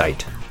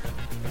website.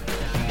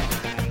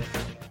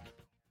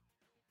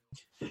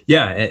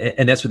 Yeah,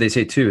 and that's what they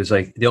say too, is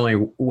the only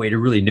way to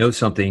really know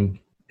something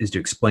is to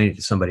explain it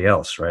to somebody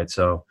else, right?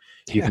 So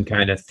you can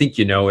kind of think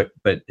you know it,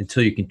 but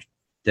until you can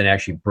then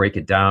actually break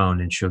it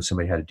down and show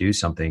somebody how to do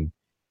something,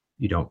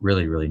 you don't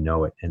really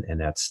know it.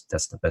 And that's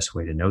the best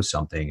way to know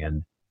something.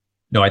 And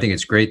no, I think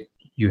it's great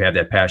you have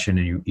that passion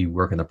and you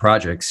work in the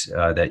projects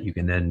that you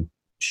can then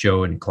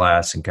show in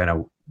class and kind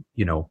of,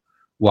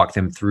 walk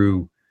them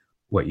through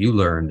what you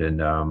learned, and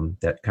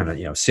that kind of,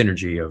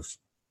 synergy of,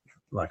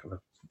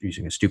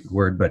 using a stupid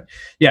word, but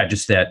yeah,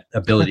 just that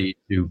ability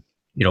to,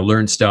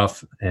 learn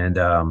stuff and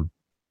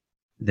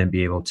then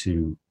be able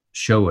to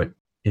show it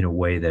in a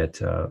way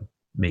that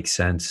makes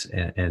sense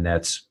and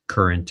that's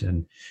current,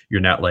 and you're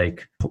not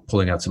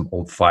pulling out some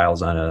old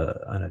files on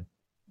a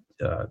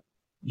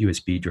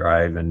USB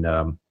drive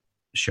and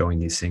showing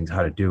these things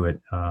how to do it.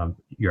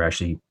 You're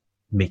actually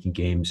making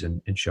games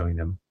and showing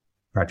them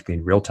practically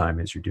in real time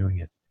as you're doing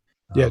it.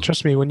 Yeah,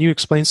 trust me, when you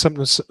explain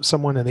something to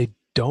someone and they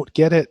don't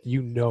get it,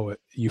 it.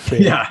 You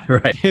fail. Yeah,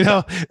 right.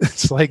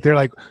 It's they're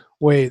like,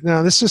 wait,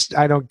 no, this just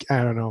I don't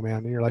know, man.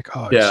 And you're like,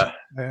 oh, yeah,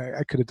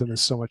 I could have done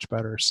this so much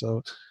better.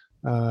 So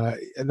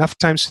enough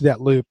times through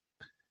that loop,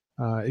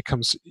 it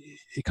comes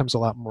a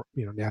lot more,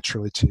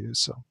 naturally too.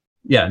 So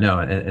yeah, no,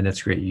 and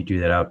that's great. You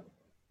do that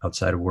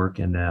outside of work,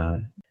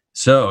 and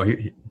so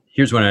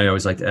here's one I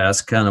always like to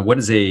ask: kind of, what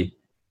is a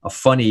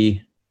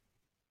funny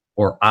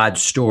or odd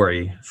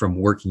story from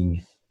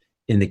working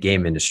in the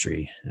game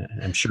industry?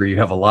 I'm sure you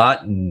have a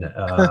lot, and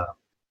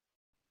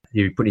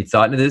you put any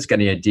thought into this? Got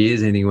any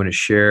ideas? Anything you want to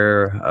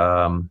share?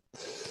 I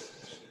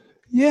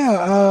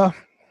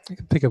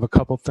can think of a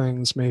couple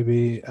things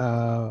maybe.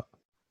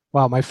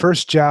 My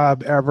first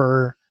job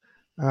ever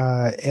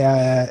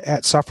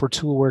at Software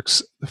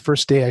Toolworks, the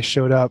first day I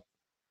showed up,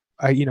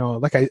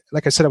 like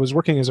I said, I was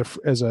working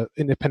as a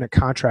independent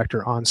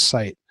contractor on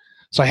site,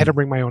 so I had to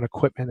bring my own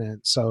equipment in.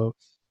 So,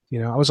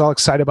 I was all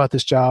excited about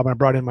this job. I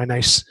brought in my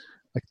nice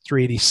like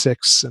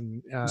 386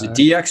 and was it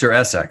DX or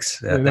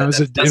SX? It was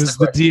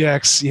the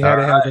DX. You had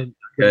to have the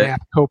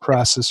map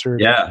coprocessor.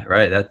 Yeah,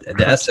 right. The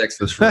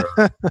SX was for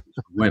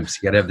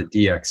wimps. You got to have the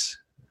DX.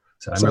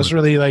 So I was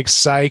really like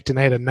psyched, and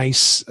I had a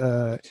nice,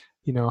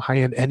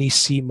 high-end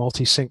NEC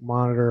multi-sync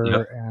monitor,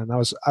 yep. and I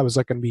was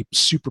like going to be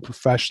super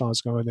professional. I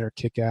was going in there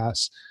kick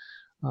ass,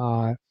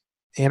 and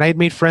I had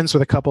made friends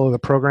with a couple of the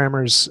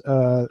programmers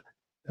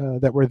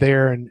that were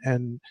there,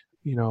 and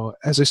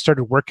as I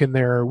started working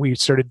there, we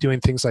started doing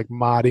things like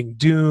modding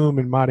Doom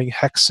and modding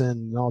Hexen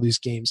and all these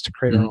games to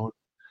create our own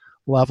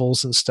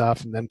levels and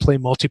stuff, and then play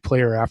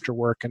multiplayer after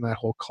work, and that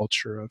whole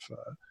culture of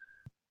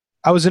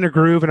I was in a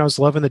groove and I was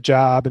loving the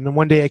job. And then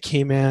one day I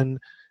came in,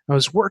 I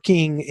was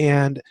working,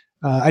 and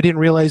I didn't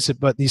realize it,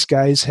 but these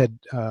guys had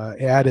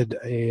added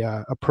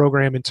a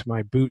program into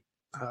my boot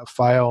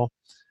file,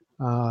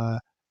 and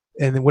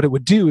then what it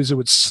would do is it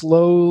would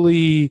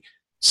slowly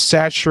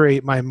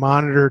saturate my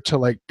monitor to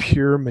like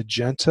pure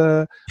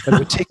magenta, but it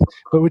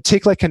would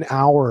take like an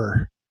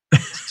hour to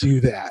do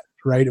that.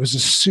 Right, it was a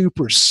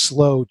super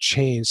slow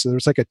change. So there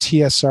was like a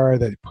TSR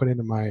that I put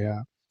into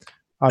my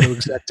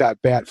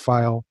autoexec.bat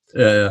file.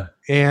 Yeah.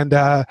 And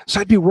so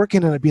I'd be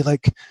working, and I'd be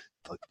like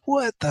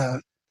what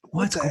the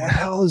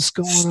hell is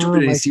going on?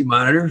 Stupid AC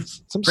monitor.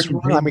 Something's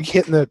wrong. I'm like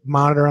hitting the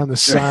monitor on the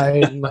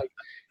side, and like,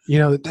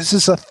 this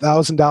is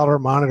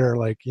 $1,000 monitor.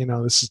 Like,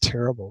 this is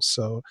terrible.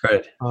 So,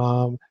 right.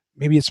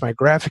 Maybe it's my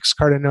graphics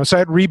card. I know. So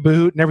I'd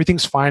reboot, and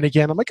everything's fine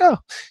again. I'm like,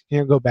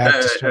 go back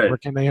to start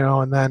working.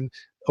 And then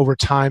over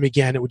time,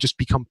 again, it would just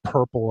become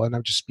purple, and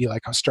I'd just be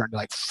like, I was starting to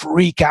like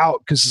freak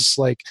out because it's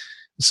like,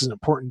 this is an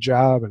important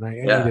job, and I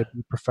need to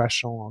be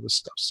professional, all this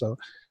stuff. So,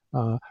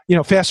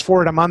 fast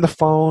forward, I'm on the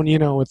phone,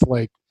 with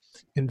like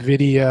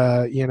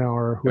NVIDIA,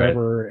 or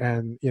whoever, right.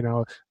 And,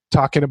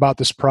 talking about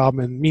this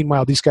problem. And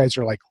meanwhile, these guys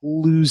are like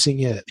losing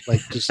it, like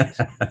just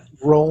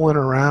rolling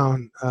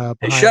around.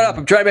 Hey, shut up.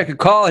 I'm trying to make a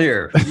call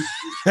here.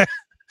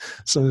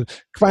 So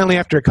finally,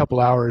 after a couple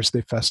hours,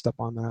 they fessed up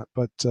on that.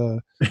 But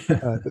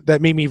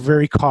that made me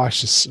very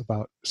cautious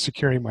about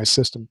securing my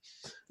system.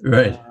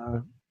 Right.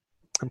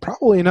 And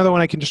probably another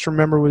one I can just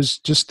remember was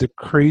just the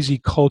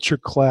crazy culture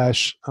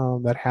clash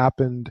that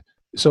happened.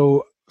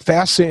 So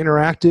FASA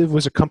Interactive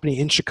was a company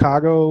in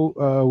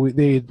Chicago.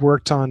 They had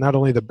worked on not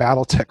only the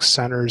BattleTech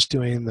centers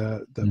doing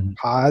the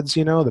pods,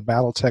 the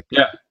BattleTech.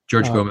 Yeah,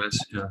 George Gomez.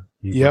 Yeah.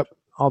 Yep,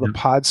 all the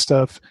pod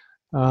stuff.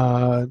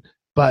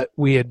 But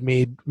we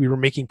were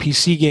making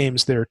PC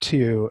games there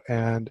too.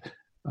 And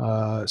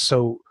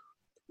so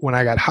when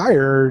I got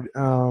hired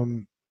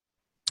to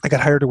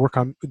work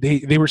on,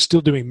 they were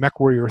still doing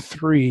MechWarrior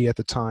 3 at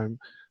the time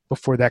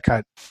before that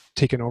got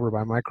taken over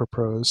by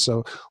Microprose.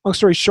 So long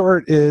story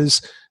short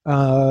is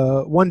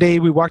one day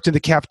we walked into the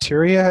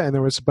cafeteria, and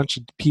there was a bunch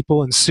of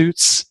people in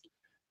suits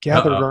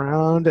gathered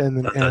around,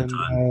 and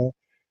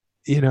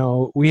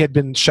we had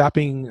been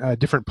shopping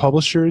different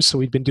publishers, so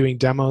we'd been doing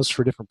demos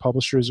for different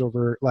publishers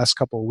over the last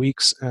couple of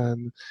weeks,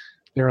 and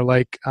they were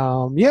like,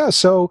 we've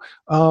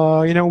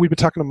been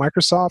talking to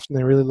Microsoft, and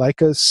they really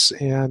like us,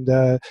 and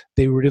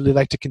they would really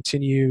like to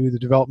continue the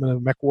development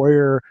of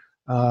MechWarrior.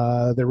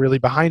 They're really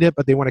behind it,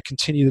 but they want to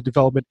continue the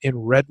development in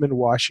Redmond,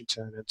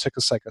 Washington. It took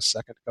us like a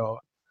second to go.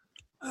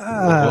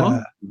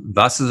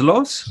 Was ist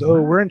los?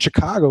 So we're in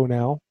Chicago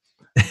now.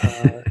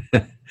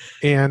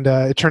 And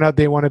it turned out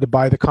they wanted to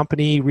buy the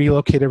company,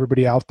 relocate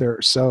everybody out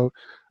there. So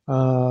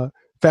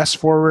fast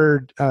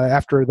forward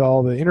after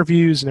all the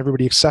interviews and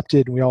everybody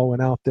accepted, and we all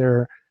went out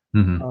there.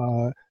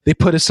 Mm-hmm. They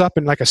put us up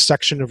in like a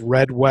section of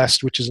Red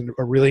West, which is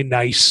a really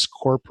nice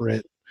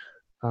corporate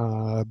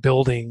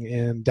building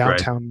in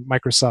downtown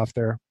Microsoft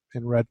there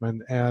in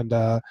Redmond.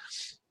 And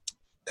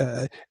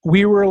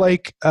we were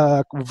like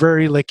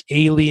very like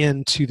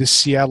alien to the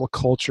Seattle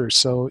culture.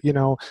 So,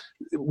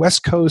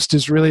 West Coast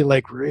is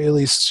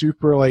really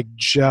super like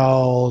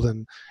gelled,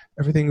 and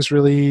everything's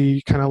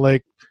really kind of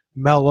like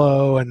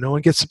mellow, and no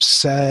one gets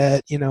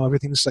upset.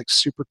 Everything's like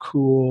super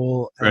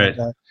cool. Right.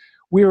 And,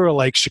 we were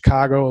like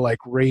Chicago, like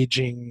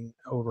raging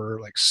over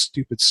like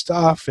stupid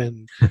stuff,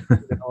 and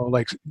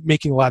like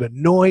making a lot of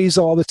noise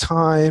all the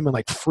time, and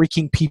like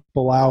freaking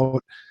people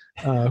out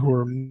who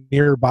were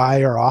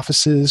nearby our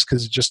offices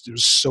because it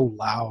was so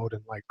loud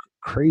and like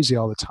crazy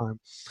all the time.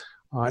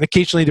 And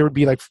occasionally there would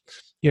be like,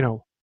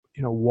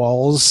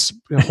 walls,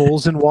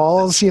 holes in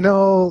walls,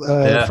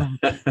 from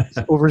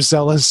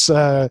overzealous,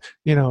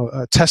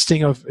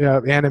 testing of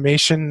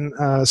animation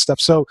stuff.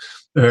 So.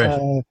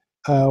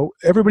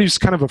 Everybody's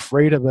kind of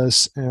afraid of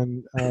us,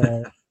 and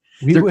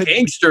they're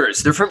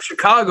gangsters. They're from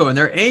Chicago, and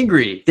they're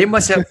angry. They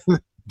must have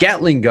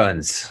Gatling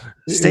guns.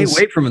 Stay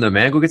away from them,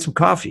 man. Go get some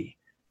coffee.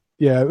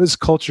 Yeah, it was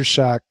culture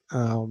shock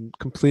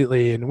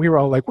completely, and we were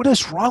all like, "What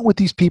is wrong with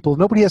these people?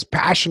 Nobody has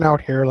passion out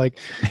here." Like,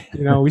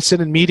 we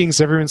sit in meetings,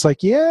 everyone's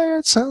like, "Yeah,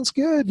 it sounds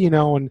good,"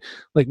 and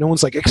like no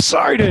one's like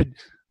excited.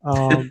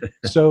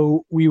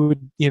 So we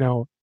would,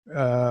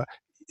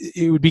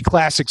 it would be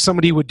classic.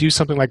 Somebody would do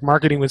something like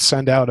marketing would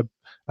send out a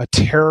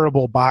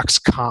terrible box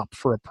comp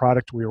for a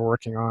product we were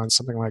working on,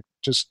 something like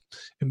just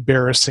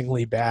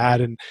embarrassingly bad.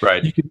 And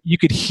Right. you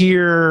could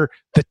hear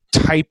the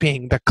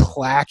typing, the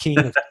clacking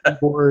of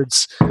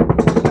keyboards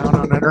down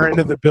on another end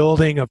of the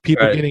building of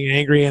people Right. getting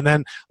angry. And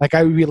then like,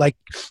 I would be like,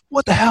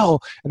 what the hell?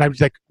 And I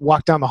would like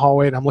walk down the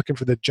hallway and I'm looking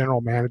for the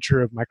general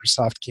manager of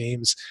Microsoft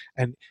Games.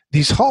 And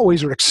these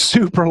hallways were like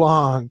super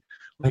long.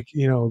 Like,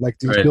 like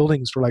these Right.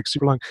 buildings were like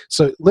super long.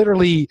 So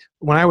literally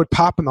when I would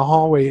pop in the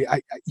hallway,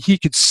 he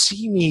could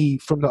see me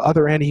from the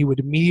other end. He would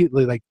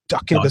immediately like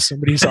duck into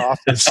somebody's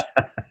office,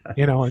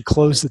 and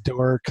close the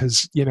door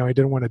because, I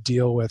didn't want to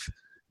deal with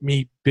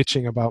me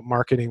bitching about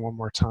marketing one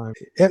more time.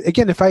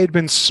 Again, if I had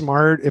been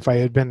smart, if I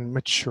had been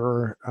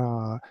mature,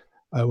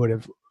 I would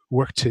have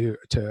worked to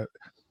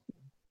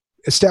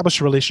establish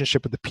a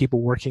relationship with the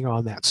people working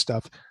on that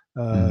stuff.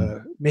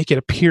 Make it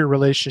a peer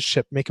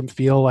relationship, make them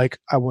feel like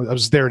I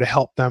was there to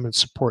help them and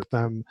support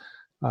them,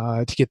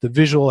 to get the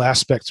visual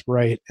aspects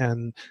right.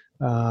 And,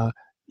 that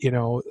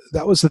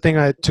was the thing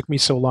that took me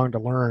so long to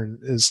learn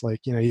is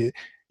like,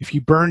 if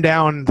you burn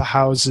down the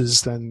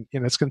houses, then,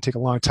 it's going to take a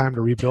long time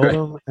to rebuild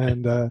them.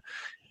 And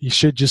you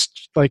should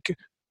just like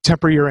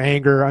temper your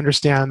anger,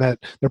 understand that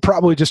they're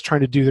probably just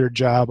trying to do their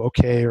job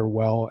okay or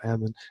well,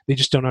 and they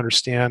just don't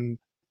understand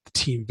the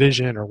team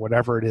vision or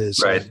whatever it is.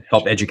 Right.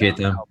 Help educate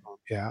them.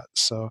 Yeah.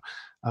 So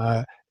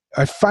I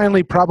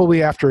finally,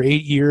 probably after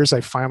 8 years,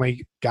 I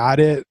finally got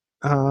it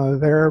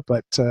there,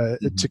 but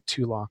it took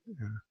too long.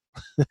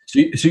 Yeah.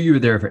 So you were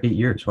there for 8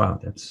 years. Wow.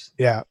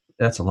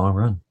 That's a long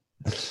run.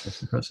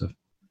 That's impressive.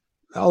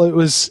 Well, it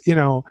was,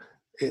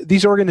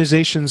 these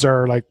organizations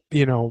are like,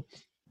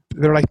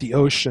 they're like the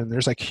ocean.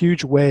 There's like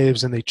huge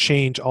waves and they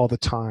change all the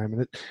time.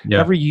 And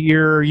every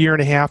year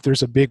and a half,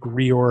 there's a big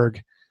reorg.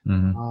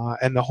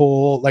 And the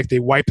whole, like they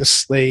wipe the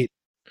slate.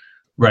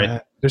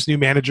 Right. There's new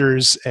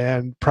managers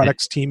and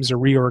products teams are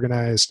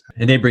reorganized.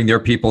 And they bring their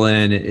people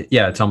in.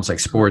 It's almost like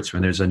sports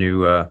when there's a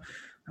new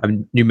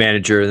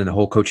manager, and then the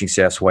whole coaching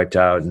staff's wiped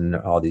out, and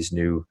all these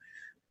new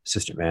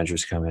assistant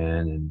managers come in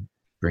and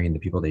bring in the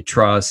people they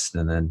trust.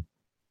 And then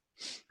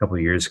a couple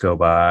of years go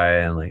by,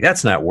 and like,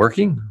 that's not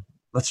working.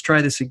 Let's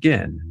try this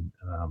again.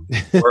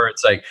 Or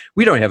it's like,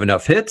 we don't have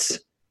enough hits.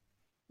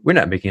 We're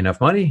not making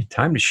enough money.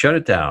 Time to shut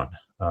it down.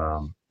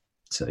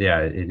 So yeah,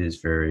 it is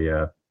very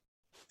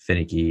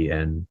finicky,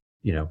 and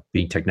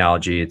being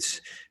technology,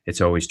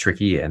 it's always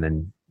tricky, and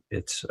then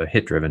it's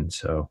hit driven.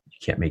 So you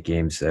can't make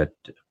games that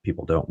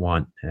people don't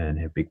want and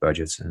have big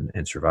budgets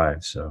and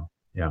survive. So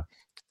yeah.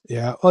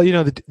 Yeah. Well,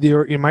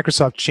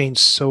 Microsoft changed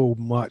so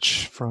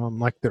much from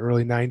like the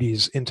early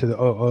 90s into the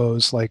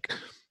 00s. Like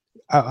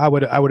I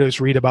would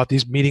always read about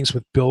these meetings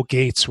with Bill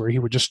Gates where he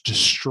would just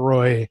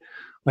destroy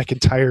like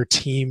entire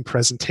team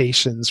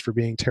presentations for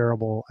being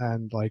terrible.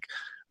 And like,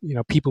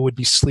 people would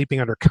be sleeping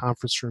under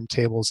conference room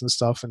tables and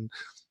stuff. And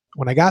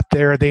when I got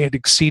there, they had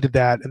exceeded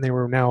that, and they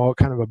were now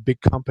kind of a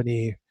big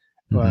company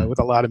with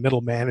a lot of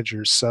middle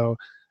managers. So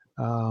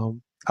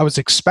I was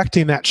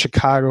expecting that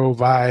Chicago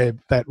vibe,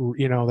 that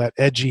that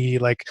edgy,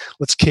 like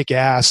let's kick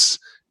ass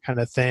kind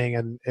of thing,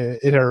 and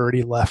it had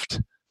already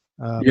left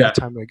by the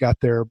time I got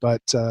there.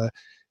 But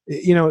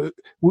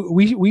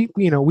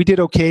we did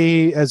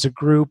okay as a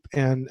group,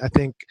 and I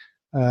think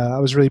I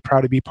was really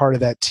proud to be part of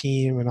that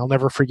team. And I'll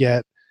never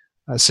forget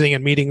sitting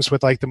in meetings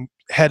with like the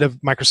head of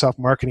Microsoft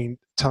marketing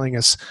telling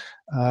us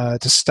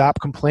to stop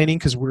complaining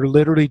because we're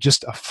literally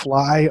just a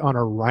fly on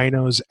a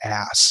rhino's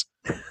ass.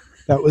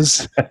 That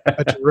was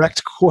a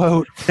direct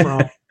quote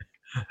from. All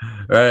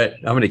right,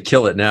 I'm going to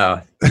kill it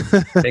now.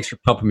 Thanks for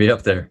pumping me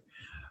up there.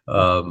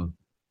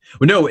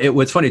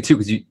 What's funny too,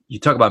 because you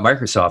talk about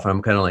Microsoft, and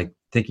I'm kind of like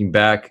thinking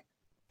back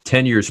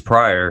 10 years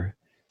prior,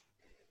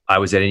 I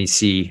was at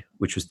NEC,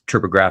 which was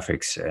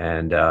TurboGrafx,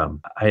 and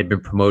I had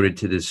been promoted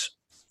to this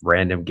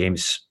random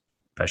games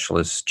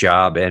specialist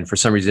job. And for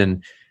some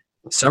reason,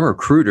 some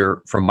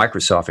recruiter from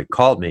Microsoft had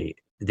called me.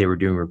 They were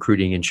doing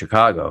recruiting in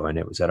Chicago, and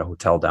it was at a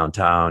hotel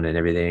downtown and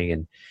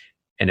everything.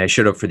 And I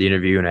showed up for the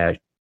interview, and I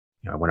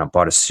went out and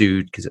bought a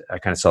suit because I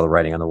kind of saw the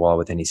writing on the wall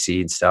with NEC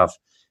and stuff,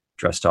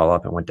 dressed all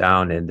up and went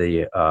down. And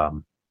the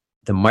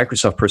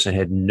Microsoft person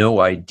had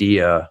no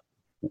idea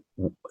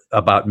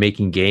about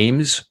making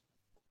games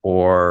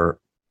or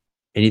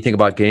anything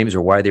about games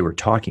or why they were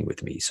talking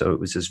with me. So it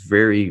was this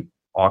very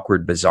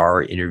awkward,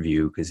 bizarre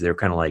interview because they're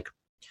kind of like,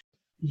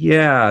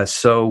 yeah,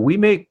 so we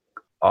make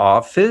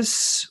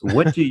Office.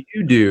 What do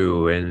you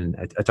do? And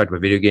I talked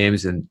about video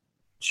games, and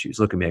she was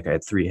looking at me like I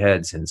had three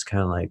heads, and it's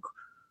kind of like,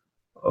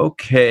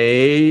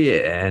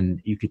 okay.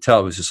 And you could tell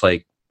it was just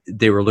like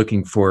they were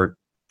looking for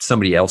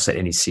somebody else at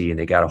NEC, and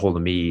they got a hold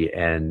of me,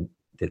 and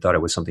they thought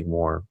it was something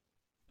more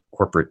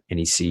corporate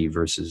NEC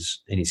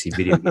versus NEC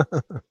video game.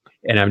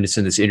 And I'm just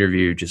in this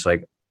interview, just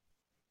like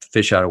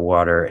fish out of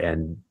water,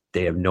 and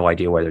they have no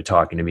idea why they're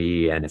talking to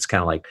me. And it's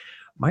kind of like,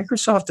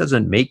 Microsoft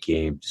doesn't make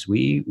games.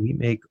 We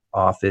make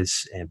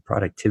Office and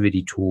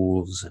productivity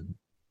tools and,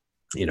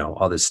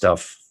 all this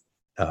stuff.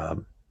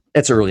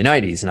 It's early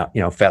 90s.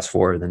 Now, fast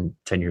forward, then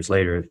 10 years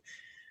later,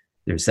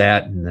 there's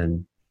that. And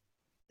then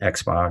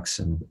Xbox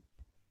and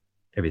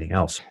everything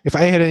else. If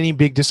I had any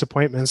big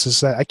disappointments,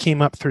 is that I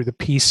came up through the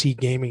PC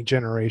gaming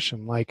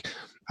generation. Like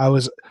I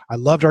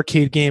loved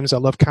arcade games, I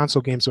loved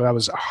console games, but I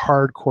was a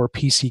hardcore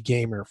PC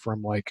gamer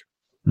from like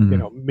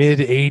mid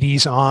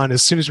 80s on.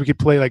 As soon as we could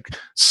play like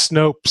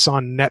Snopes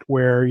on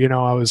NetWare,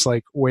 I was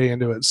like way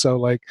into it. So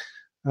like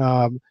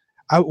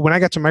when I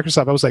got to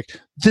Microsoft, I was like,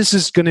 this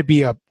is going to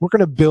be we're going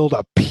to build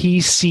a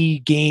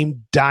PC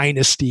game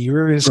dynasty.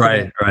 We're just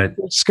going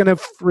to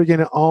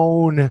friggin'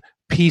 own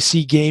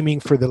PC gaming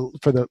for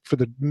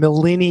the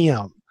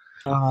millennium.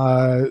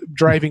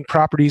 Driving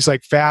properties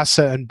like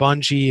FASA and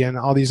Bungie and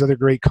all these other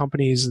great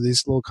companies,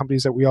 these little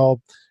companies that we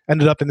all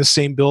ended up in the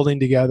same building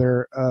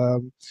together.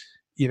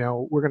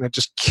 We're going to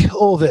just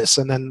kill this.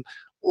 And then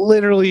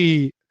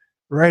literally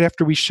right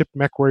after we shipped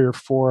MechWarrior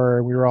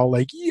 4, we were all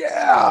like,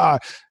 yeah.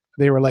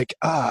 They were like,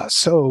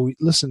 so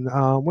listen,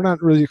 we're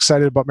not really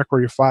excited about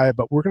MechWarrior 5,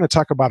 but we're going to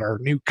talk about our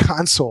new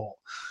console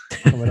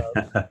coming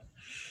up.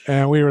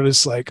 And we were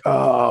just like,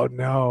 oh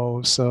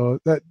no. So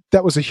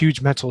that was a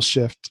huge mental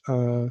shift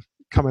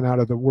coming out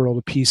of the world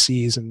of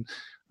PCs. And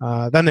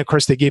then of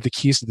course they gave the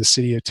keys to the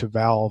city to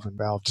Valve, and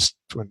Valve just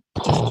went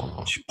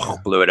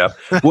blew it up.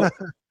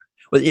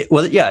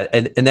 Well, yeah.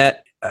 And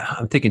that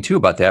I'm thinking too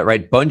about that,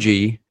 right?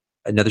 Bungie,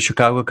 another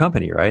Chicago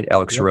company, right?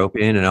 Alex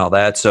Seropian and all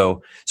that.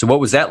 So what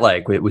was that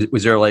like?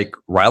 Was there like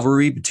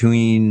rivalry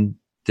between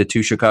the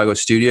two Chicago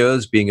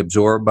studios being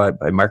absorbed by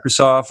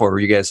Microsoft, or were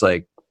you guys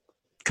like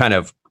kind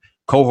of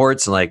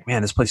cohorts and like,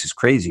 man, this place is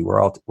crazy,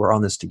 we're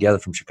on this together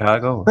from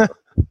Chicago?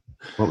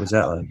 What was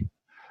that like?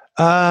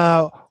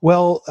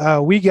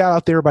 We got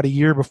out there about a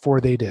year before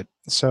they did,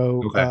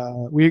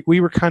 so we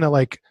were kind of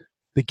like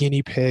the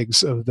guinea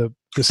pigs of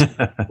this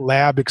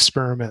lab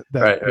experiment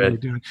that we were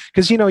doing.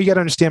 Because you got to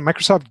understand,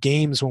 Microsoft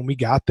Games when we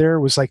got there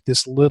was like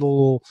this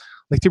little,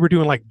 like they were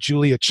doing like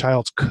Julia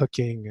Child's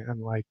Cooking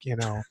and like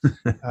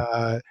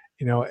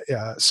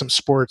some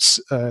sports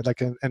like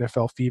an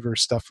NFL Fever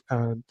stuff,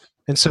 and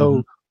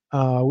so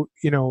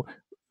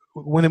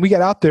when we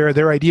got out there,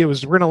 their idea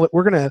was we're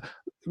gonna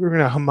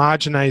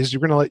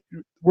homogenize.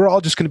 We're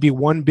all just gonna be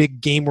one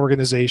big game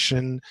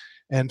organization,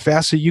 and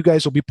FASA, you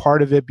guys will be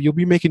part of it, but you'll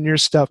be making your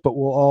stuff, but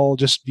we'll all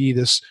just be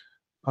this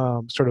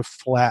sort of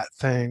flat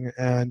thing.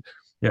 And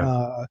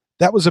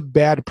that was a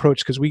bad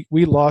approach because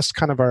we lost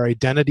kind of our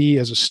identity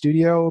as a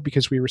studio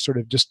because we were sort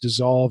of just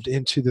dissolved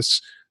into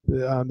this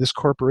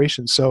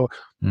corporation. So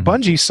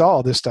Bungie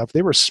saw this stuff.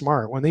 They were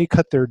smart. When they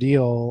cut their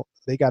deal,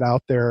 they got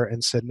out there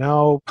and said,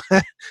 no,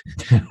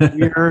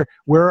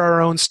 we're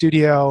our own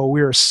studio.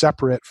 We're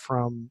separate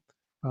from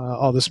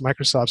all this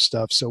Microsoft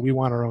stuff. So we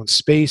want our own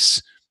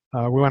space.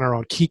 We want our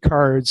own key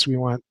cards. We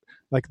want,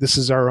 like, this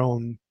is our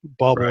own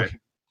bubble. Right.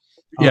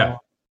 Yeah.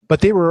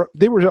 But they were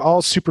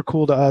all super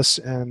cool to us.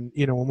 And,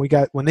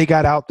 when they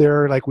got out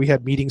there, like we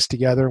had meetings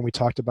together and we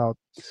talked about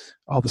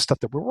all the stuff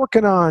that we're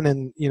working on.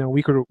 And,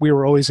 we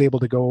were always able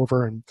to go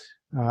over and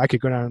I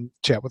could go down and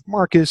chat with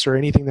Marcus or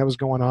anything that was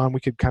going on. We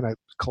could kind of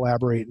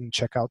collaborate and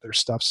check out their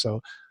stuff.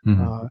 So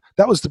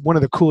that was one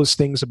of the coolest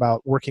things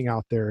about working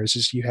out there is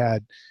just you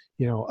had,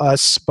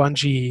 us,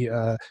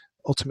 Bungie,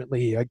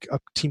 ultimately a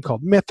team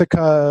called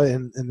Mythica,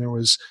 and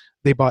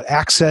they bought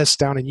Access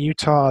down in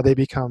Utah. They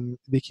became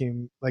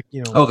like,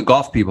 the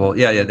golf people.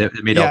 Yeah. They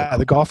made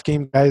the golf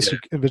game guys who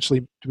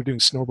eventually were doing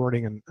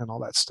snowboarding and all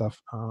that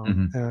stuff.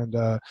 And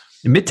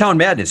Midtown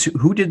Madness,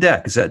 who did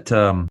that? Because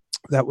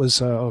that was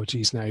now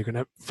you're going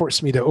to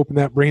force me to open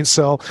that brain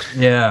cell.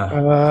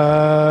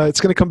 Yeah.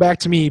 It's going to come back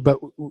to me, but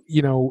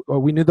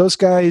we knew those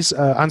guys.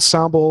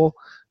 Ensemble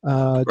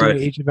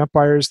doing Age of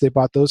Empires, they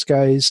bought those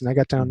guys, and I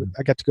got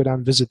to go down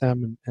and visit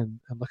them and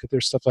look at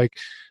their stuff. Like,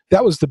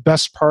 that was the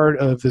best part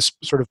of this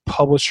sort of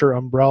publisher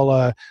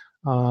umbrella.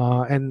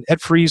 And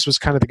Ed Fries was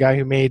kind of the guy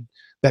who made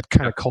that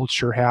kind of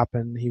culture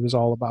happen. He was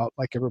all about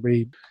like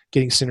everybody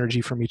getting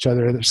synergy from each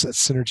other. There's that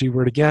synergy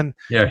word again.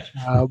 Yeah.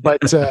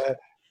 But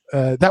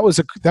that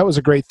was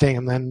a great thing.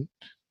 And then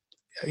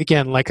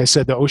again, like I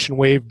said, the ocean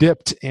wave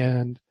dipped,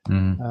 and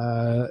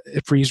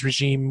Ed Fries'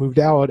 regime moved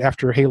out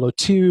after Halo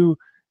 2.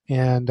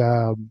 And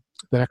the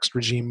next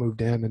regime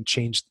moved in and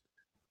changed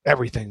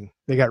everything.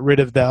 They got rid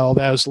of all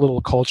those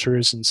little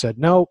cultures and said,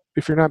 no,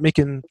 if you're not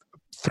making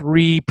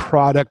 3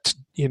 product,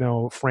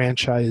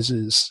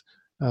 franchises,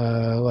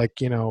 like,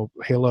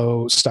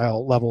 Halo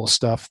style level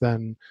stuff,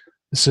 then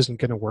this isn't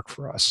going to work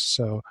for us.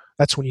 So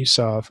that's when you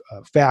saw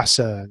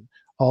FASA and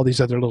all these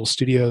other little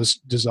studios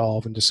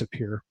dissolve and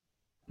disappear.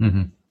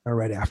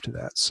 Right after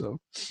that. So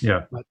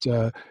but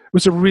it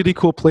was a really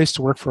cool place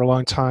to work for a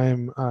long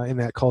time in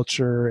that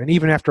culture. And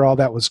even after all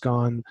that was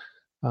gone,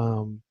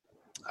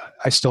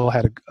 I still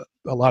had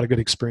a lot of good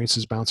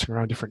experiences bouncing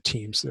around different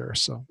teams there.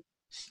 So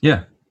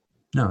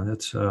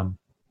that's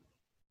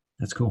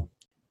cool.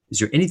 Is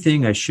there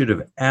anything I should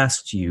have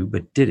asked you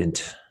but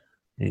didn't?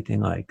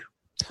 Anything like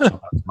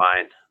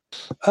mine?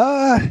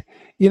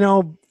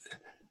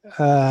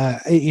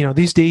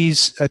 These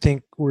days I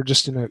think we're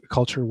just in a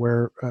culture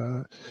where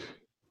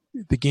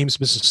the games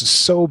business is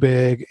so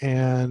big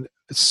and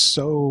it's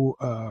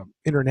so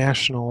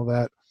international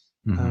that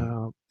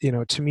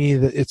To me,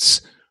 that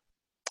it's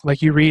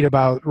like you read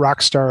about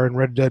Rockstar and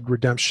Red Dead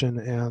Redemption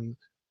and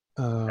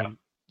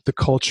the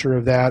culture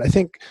of that. I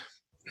think,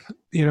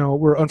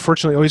 we're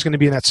unfortunately always going to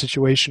be in that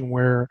situation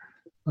where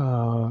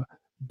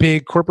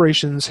big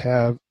corporations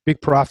have big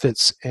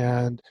profits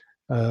and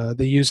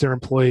they use their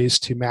employees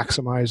to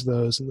maximize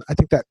those. And I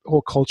think that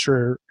whole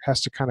culture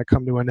has to kind of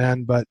come to an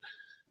end. But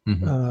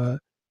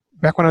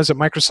back when I was at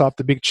Microsoft,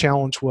 the big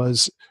challenge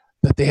was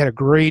that they had a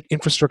great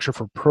infrastructure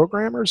for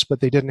programmers, but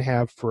they didn't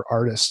have for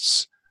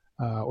artists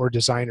or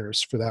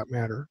designers for that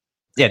matter.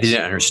 Yeah, they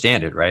didn't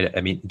understand it, right?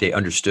 I mean, they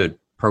understood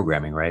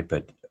programming, right?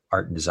 But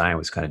art and design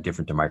was kind of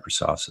different to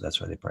Microsoft, so that's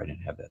why they probably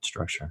didn't have that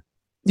structure.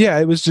 Yeah,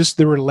 it was just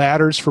there were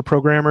ladders for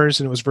programmers,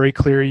 and it was very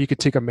clear you could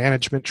take a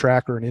management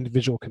track or an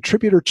individual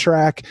contributor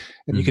track,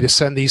 and you could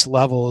ascend these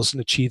levels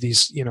and achieve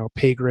these,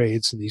 pay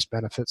grades and these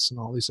benefits and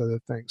all these other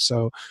things.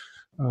 So,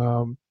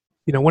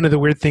 one of the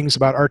weird things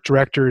about art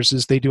directors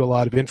is they do a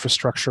lot of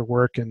infrastructure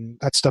work, and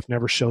that stuff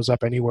never shows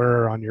up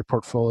anywhere on your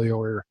portfolio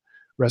or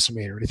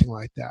resume or anything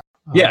like that.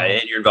 Yeah,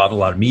 and you're involved in a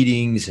lot of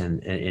meetings,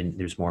 and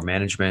there's more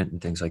management and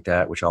things like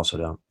that, which also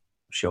don't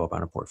show up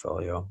on a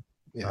portfolio.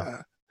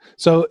 Yeah.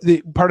 So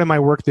the part of my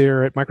work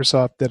there at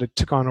Microsoft that it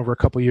took on over a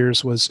couple of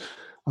years was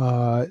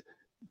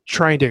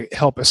trying to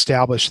help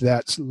establish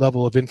that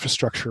level of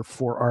infrastructure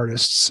for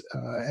artists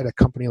at a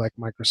company like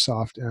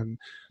Microsoft. And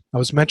I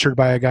was mentored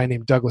by a guy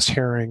named Douglas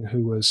Herring,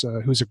 who's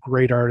a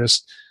great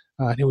artist,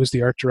 and he was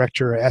the art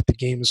director at the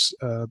games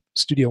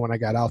studio when I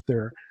got out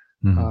there.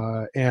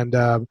 I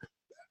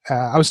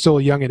was still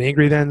young and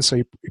angry then, so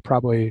he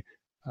probably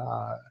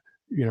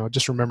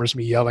just remembers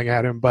me yelling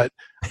at him. But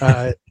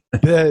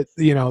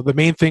the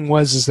main thing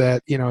was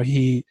that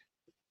he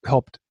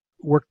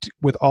worked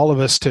with all of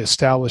us to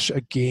establish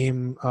a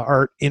game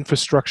art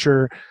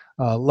infrastructure,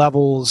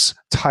 levels,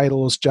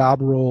 titles,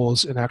 job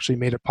roles, and actually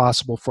made it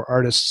possible for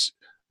artists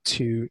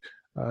to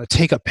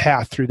take a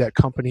path through that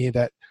company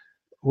that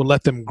will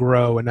let them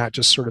grow and not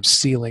just sort of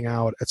ceiling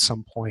out at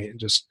some point and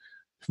just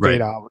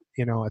fade out,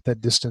 at that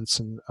distance.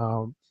 And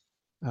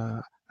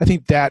I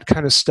think that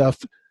kind of stuff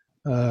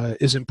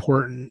is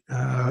important.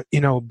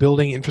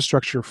 Building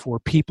infrastructure for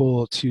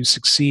people to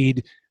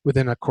succeed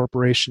within a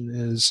corporation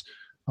is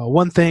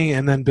one thing,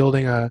 and then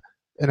building an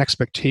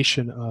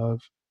expectation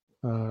of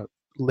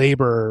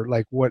labor,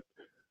 like what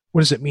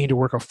does it mean to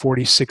work a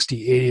 40,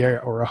 60, 80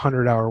 or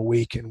 100-hour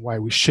week, and why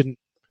we shouldn't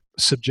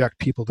subject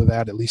people to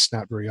that, at least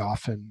not very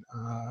often.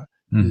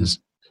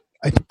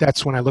 I think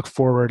that's when I look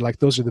forward, like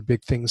those are the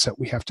big things that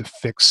we have to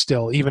fix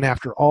still, even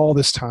after all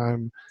this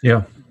time.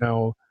 Yeah.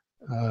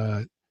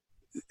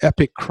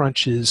 Epic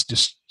crunches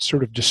just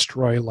sort of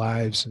destroy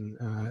lives, and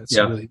it's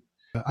really.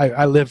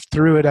 I lived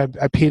through it. I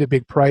paid a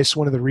big price.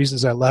 One of the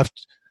reasons I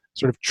left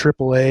sort of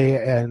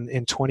AAA and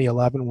in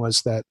 2011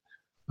 was that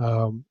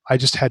I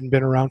just hadn't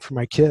been around for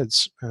my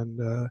kids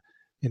and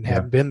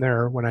hadn't been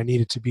there when I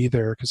needed to be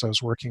there because I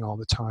was working all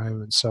the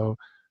time. And so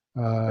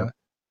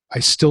I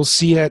still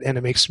see it, and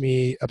it makes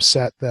me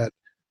upset that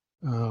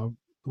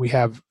we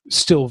have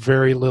still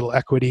very little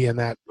equity in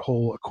that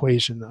whole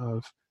equation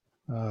of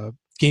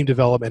game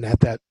development at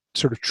that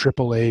sort of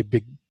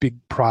AAA big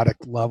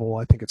product level.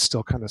 I think it's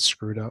still kind of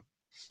screwed up.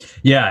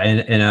 Yeah,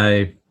 and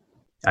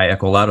I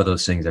echo a lot of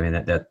those things. I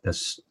mean,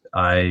 that's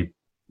I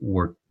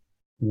work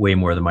way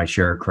more than my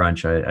share of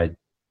crunch. I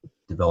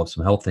developed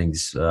some health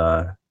things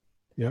at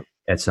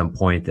some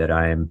point that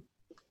I'm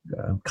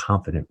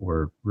confident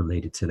were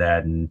related to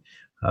that, and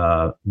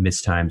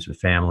missed times with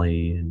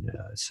family and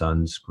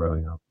sons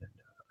growing up. And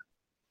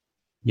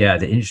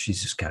the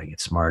industry's just got to get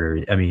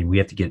smarter. I mean, we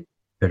have to get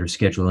better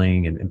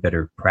scheduling and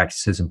better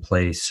practices in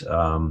place.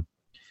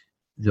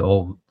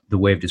 The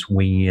way of just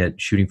winging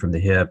it, shooting from the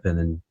hip, and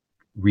then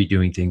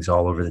redoing things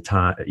all over the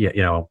time.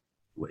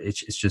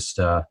 It's just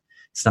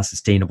it's not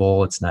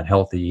sustainable. It's not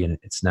healthy, and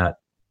it's not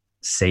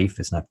safe.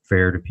 It's not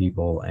fair to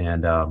people.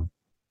 And I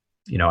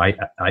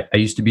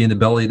used to be in the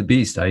belly of the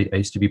beast. I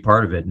used to be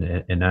part of it,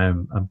 and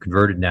I'm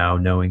converted now,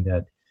 knowing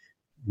that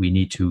we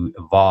need to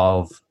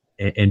evolve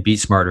and be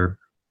smarter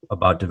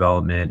about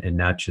development, and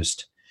not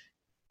just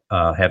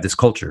have this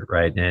culture,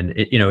 right? And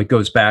it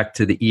goes back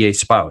to the EA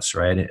spouse,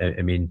 right?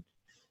 I mean,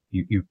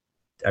 you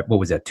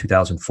what was that,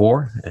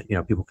 2004?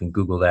 People can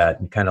Google that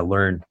and kind of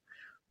learn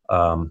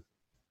kind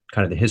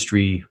of the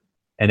history,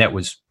 and that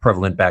was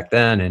prevalent back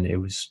then, and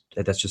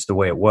that's just the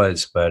way it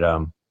was. But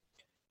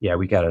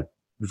we've got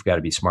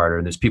to be smarter.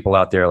 And there's people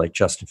out there like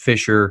Justin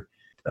Fisher,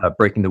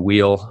 Breaking the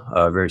Wheel,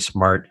 a very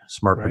smart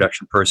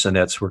production person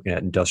that's working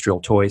at Industrial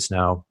Toys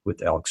now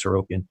with Alex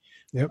Sorokian.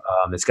 Yep.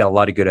 It's got a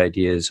lot of good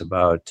ideas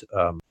about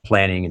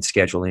planning and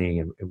scheduling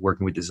and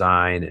working with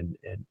design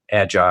and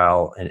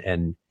agile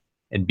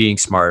and being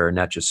smarter,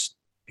 not just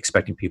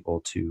expecting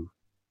people to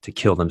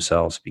kill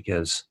themselves,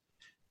 because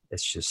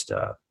it's just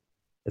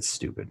it's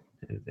stupid.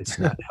 It's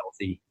not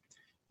healthy,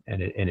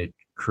 and it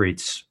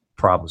creates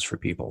problems for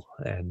people.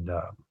 And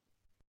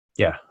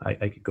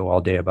I could go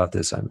all day about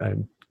this.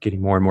 I'm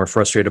getting more and more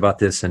frustrated about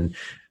this. And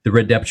the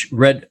Red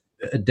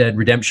Dead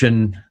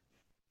Redemption.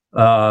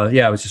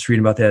 I was just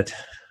reading about that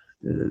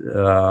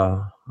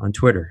on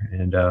Twitter,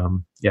 and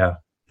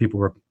people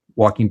were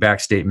walking back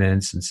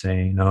statements and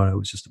saying, "No, it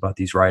was just about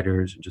these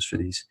riders, just for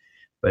these."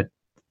 But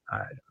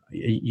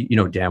you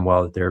know damn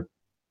well that there are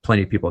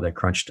plenty of people that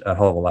crunched a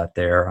hell of a lot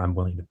there. I'm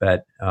willing to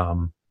bet.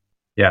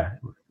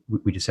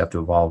 We just have to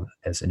evolve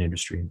as an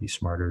industry and be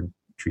smarter, and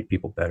treat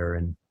people better,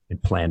 and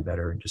plan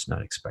better, and just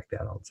not expect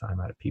that all the time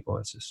out of people.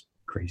 It's just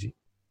crazy.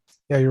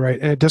 Yeah, you're right.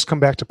 And it does come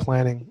back to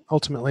planning.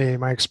 Ultimately,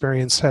 my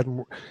experience I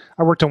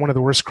worked on one of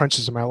the worst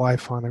crunches of my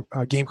life on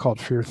a game called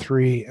Fear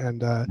 3.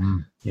 And,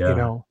 you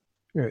know,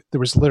 there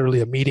was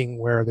literally a meeting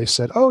where they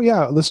said, oh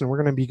yeah, listen,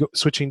 we're going to be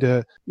switching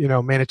to, you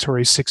know,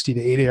 mandatory 60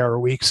 to 80 hour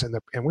weeks. And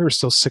we were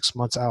still 6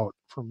 months out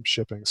from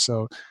shipping.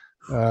 So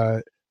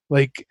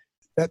like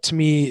that to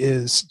me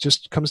is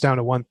just comes down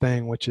to one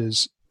thing, which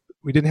is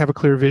we didn't have a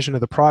clear vision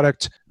of the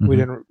product. Mm-hmm. We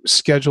didn't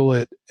schedule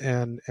it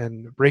and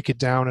break it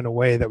down in a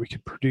way that we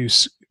could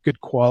produce good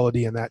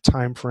quality in that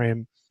time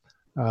frame.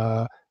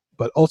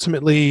 But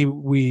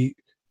ultimately,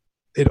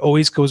 it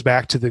always goes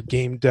back to the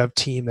game dev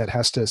team that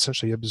has to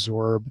essentially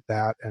absorb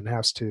that and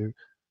has to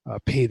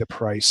pay the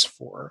price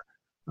for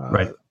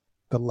the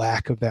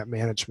lack of that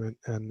management.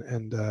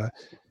 And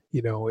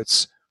you know,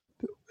 it's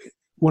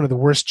one of the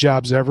worst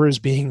jobs ever is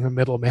being a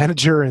middle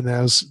manager in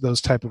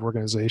those type of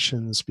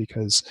organizations,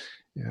 because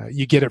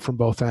you get it from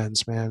both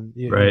ends, man.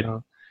 You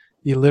know,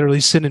 you literally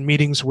sit in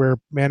meetings where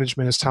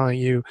management is telling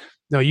you,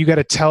 no, you got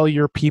to tell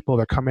your people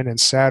to come in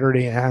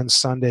Saturday and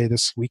Sunday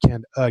this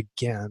weekend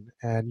again.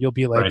 And you'll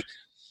be like,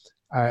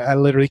 I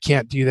literally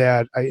can't do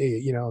that.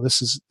 You know,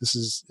 this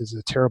is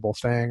a terrible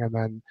thing. And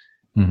then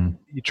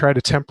you try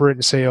to temper it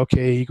and say,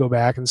 okay, you go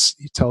back and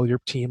you tell your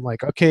team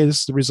like, okay,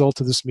 this is the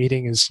result of this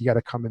meeting is you got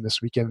to come in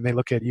this weekend. And they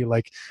look at you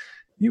like,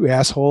 you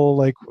asshole,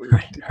 like,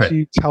 did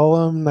you tell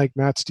them like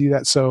not to do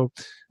that? So,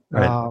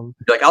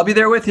 like, I'll be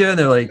there with you. And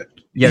they're like,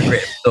 yeah,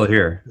 great. I'm still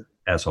here,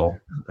 asshole.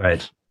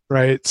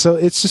 Right. So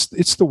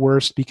it's the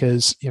worst,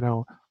 because, you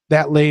know,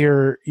 that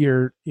layer,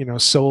 your, you know,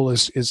 soul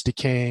is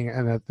decaying,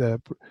 and at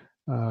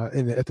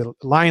the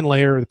line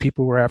layer, the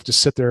people who have to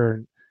sit there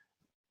and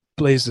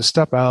blaze the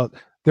stuff out,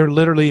 they're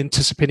literally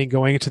anticipating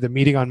going into the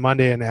meeting on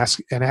Monday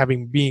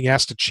and being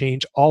asked to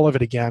change all of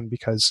it again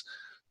because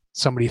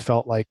somebody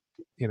felt like,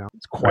 you know,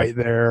 it's quite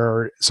there,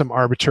 or some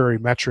arbitrary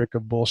metric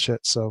of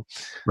bullshit. So,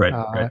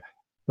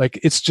 like,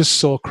 it's just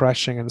soul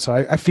crushing. And so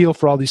I feel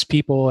for all these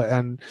people.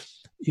 And,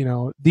 you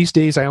know, these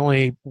days I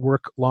only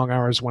work long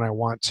hours when I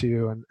want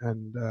to,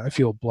 and I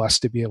feel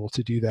blessed to be able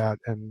to do that.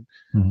 And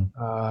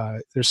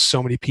there's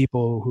so many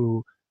people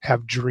who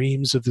have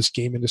dreams of this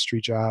game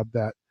industry job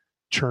that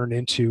turn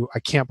into, I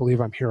can't believe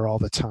I'm here all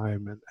the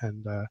time,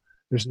 and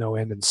there's no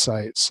end in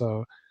sight.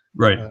 So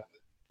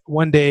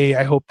one day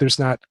I hope there's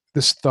not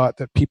this thought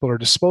that people are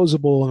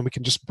disposable and we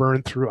can just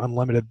burn through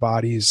unlimited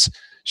bodies,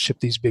 ship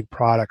these big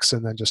products,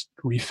 and then just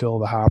refill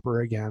the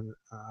hopper again.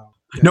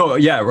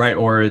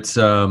 Or it's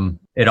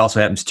it also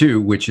happens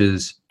too, which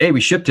is, hey, we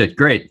shipped it,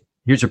 great,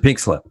 here's your pink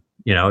slip.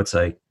 You know, it's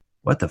like,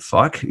 what the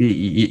fuck?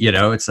 You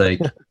know, it's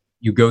like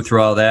you go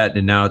through all that,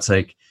 and now it's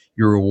like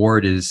your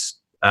reward is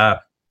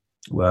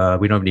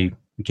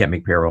we can't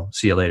make payroll,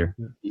 see you later.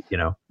 You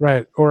know,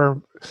 right?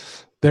 Or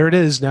there it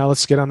is, now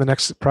let's get on the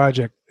next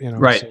project. You know,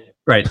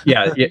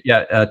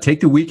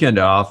 take the weekend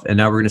off, and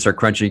now we're going to start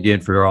crunching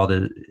again for all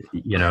the,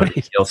 you know,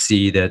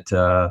 DLC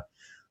that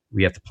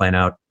we have to plan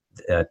out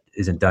that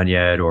isn't done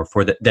yet, or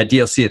for that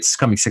DLC it's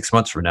coming 6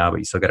 months from now, but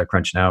you still got to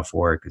crunch now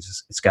for it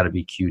because it's got to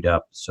be queued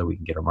up so we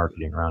can get our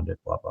marketing around it.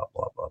 Blah blah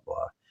blah blah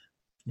blah.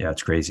 Yeah,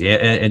 it's crazy,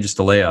 and just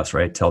the layoffs,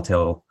 right?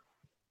 Telltale.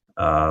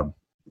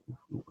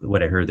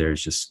 What I heard there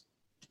is just,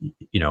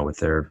 you know, with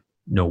their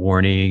no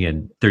warning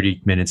and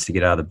 30 minutes to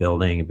get out of the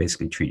building, and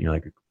basically treating you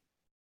like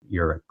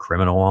you're a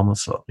criminal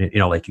almost. So, you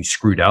know, like you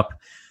screwed up,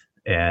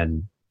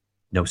 and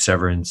no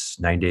severance,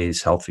 9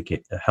 days health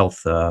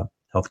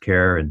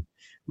care, and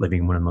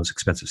living in one of the most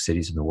expensive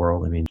cities in the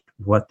world. I mean,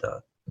 what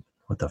the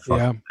fuck?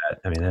 Yeah.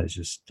 I mean, that is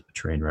just a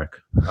train wreck.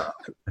 I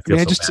feel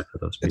bad for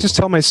those people. I just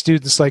tell my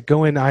students, like,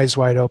 go in eyes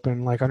wide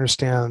open, like,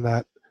 understand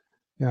that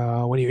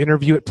when you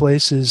interview at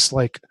places,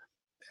 like,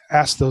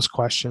 ask those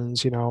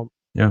questions, you know.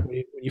 Yeah.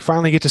 When you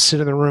finally get to sit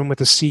in the room with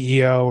the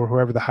CEO or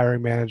whoever the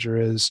hiring manager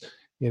is,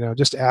 you know,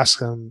 just ask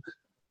them,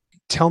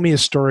 tell me a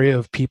story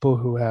of people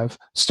who have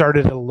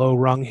started at a low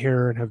rung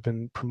here and have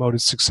been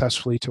promoted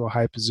successfully to a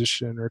high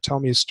position, or tell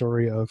me a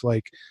story of,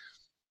 like,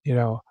 you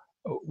know,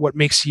 what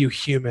makes you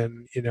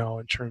human, you know,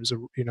 in terms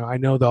of, you know, I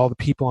know that all the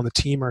people on the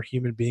team are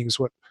human beings.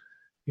 What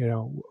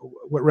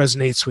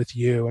resonates with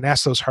you, and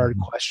ask those hard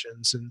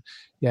questions. And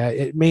yeah,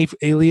 it may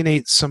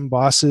alienate some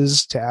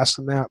bosses to ask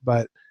them that,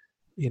 but,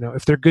 you know,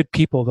 if they're good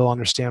people, they'll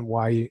understand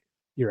why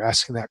you're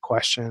asking that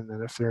question.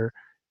 And if they're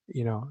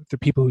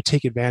people who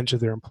take advantage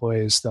of their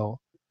employees, they'll,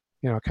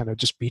 you know, kind of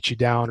just beat you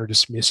down or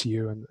dismiss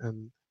you.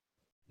 And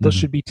those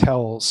should be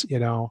tells, you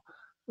know,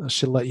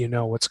 should let you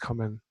know what's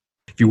coming.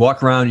 If you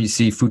walk around and you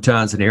see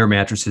futons and air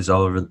mattresses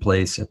all over the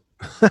place, it's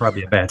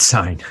probably a bad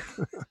sign.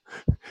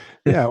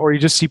 Yeah. Or you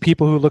just see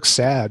people who look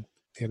sad,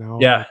 you know?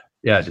 Yeah.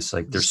 just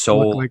like their Just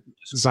soul, look like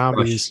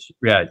zombies.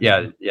 that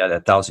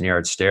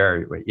 1,000-yard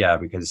stare. Yeah,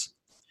 because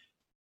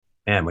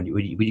man, when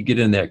you get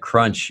in that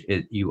crunch,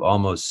 you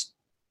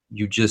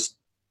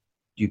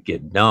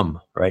get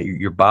numb, right?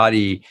 Your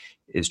body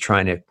is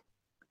trying to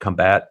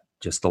combat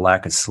just the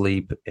lack of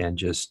sleep and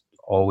just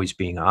always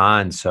being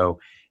on. So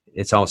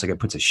it's almost like it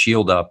puts a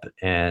shield up,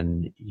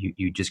 and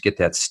you just get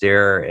that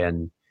stare,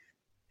 and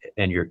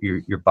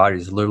your body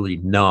is literally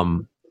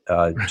numb.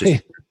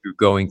 Just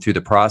going through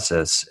the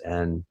process,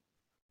 and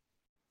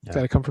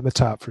got to come from the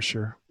top for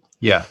sure.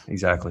 Yeah,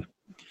 exactly.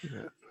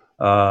 Yeah.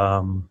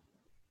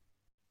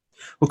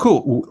 Well,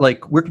 cool.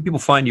 Like, where can people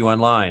find you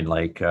online?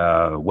 Like,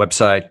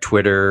 website,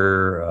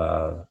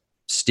 Twitter,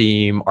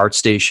 Steam,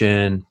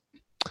 ArtStation.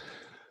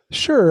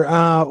 Sure.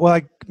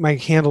 Well, my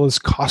handle is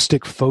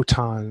Caustic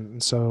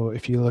Photon. So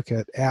if you look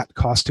at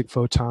Caustic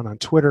Photon on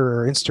Twitter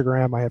or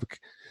Instagram, I have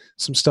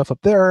some stuff up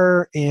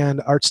there. And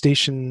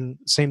ArtStation,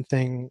 same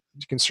thing.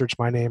 You can search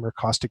my name or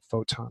Caustic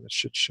Photon. It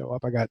should show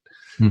up. I got,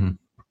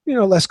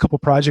 last couple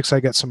projects. I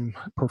got some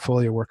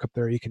portfolio work up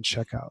there you can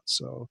check out.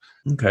 So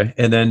okay.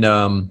 And then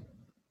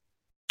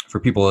for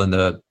people in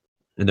the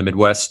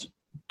Midwest,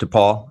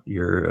 DePaul,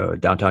 you're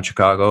downtown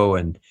Chicago,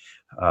 and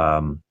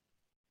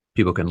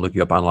people can look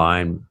you up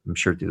online, I'm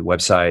sure, through the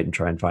website, and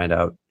try and find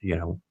out,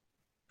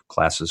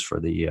 classes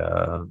for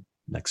the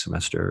next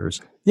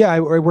semesters. Yeah, I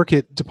work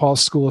at DePaul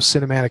School of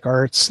Cinematic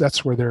Arts.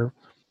 That's where their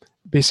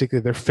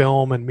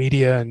film and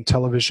media and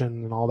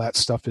television and all that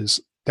stuff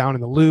is down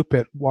in the Loop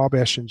at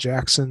Wabash and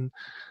Jackson.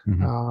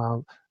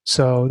 Mm-hmm.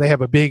 So they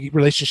have a big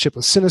relationship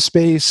with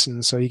CineSpace,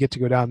 and so you get to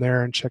go down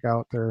there and check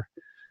out they're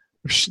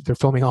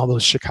filming all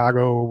those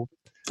Chicago.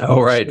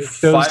 Oh, right.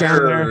 Fire.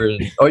 Down there.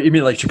 Oh, you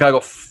mean like Chicago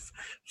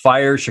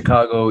Fire,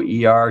 Chicago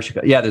ER,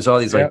 Chicago. Yeah, there's all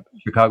these like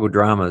Chicago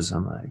dramas.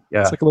 I'm like,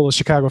 yeah. It's like a little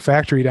Chicago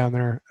factory down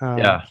there.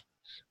 Yeah.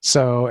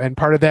 So, and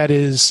part of that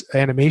is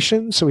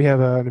animation. So we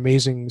have an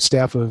amazing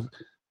staff of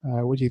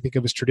what do you think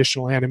of as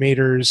traditional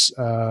animators,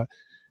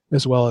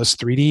 as well as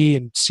 3D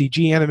and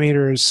CG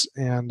animators.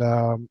 And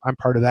I'm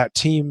part of that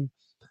team.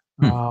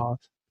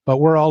 But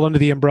we're all under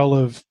the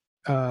umbrella of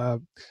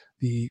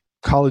the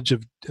College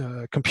of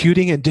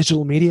Computing and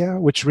Digital Media,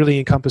 which really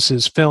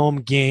encompasses film,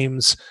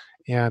 games,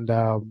 and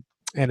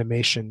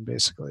animation,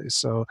 basically.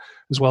 So,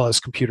 as well as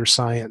computer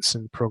science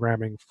and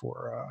programming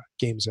for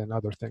games and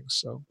other things.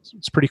 So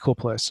it's a pretty cool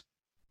place.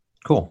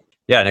 Cool.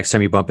 Yeah. Next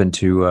time you bump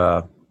into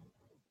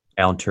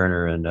Alan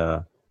Turner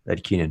and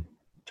Ed Keenan,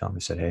 tell them I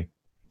said hey.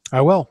 I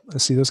will. I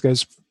see those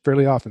guys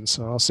fairly often,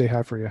 so I'll say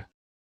hi for you.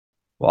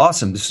 Well,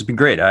 awesome. This has been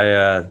great.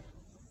 I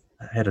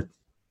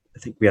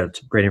think we had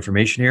some great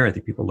information here. I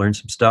think people learned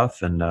some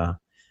stuff, and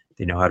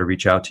they know how to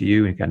reach out to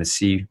you and kind of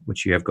see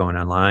what you have going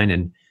online.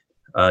 And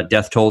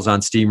Death Toll's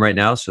on Steam right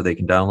now, so they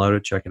can download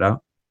it, check it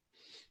out.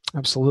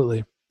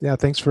 Absolutely. Yeah,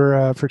 thanks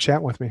for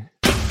chatting with me.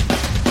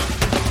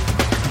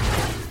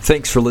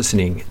 Thanks for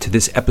listening to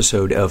this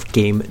episode of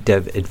Game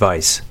Dev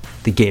Advice,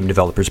 the Game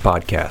Developers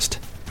Podcast.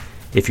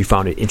 If you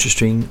found it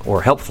interesting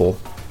or helpful,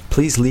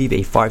 please leave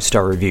a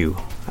 5-star review.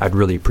 I'd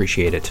really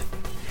appreciate it.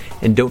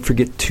 And don't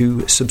forget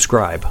to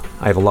subscribe.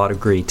 I have a lot of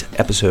great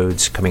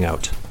episodes coming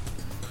out.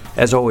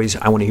 As always,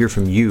 I want to hear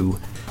from you,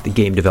 the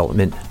game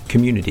development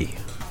community.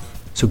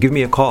 So give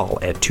me a call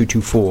at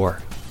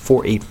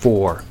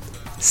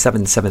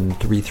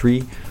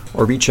 224-484-7733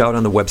 or reach out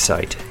on the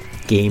website,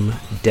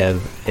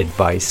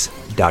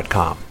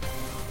 gamedevadvice.com.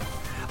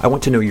 I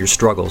want to know your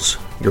struggles,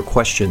 your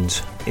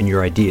questions, and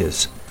your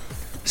ideas,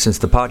 since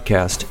the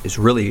podcast is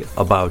really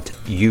about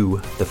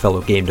you, the fellow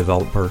game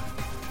developer,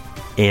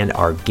 and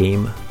our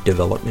game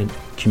development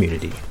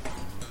community.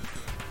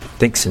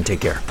 Thanks and take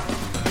care.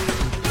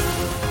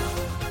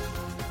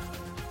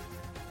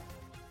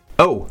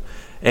 Oh,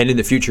 and in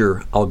the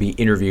future, I'll be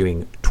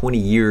interviewing 20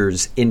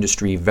 years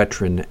industry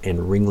veteran and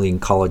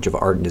Ringling College of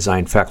Art and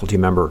Design faculty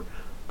member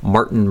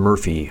Martin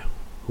Murphy,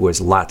 who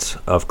has lots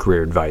of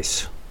career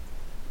advice,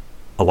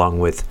 along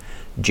with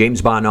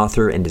James Bond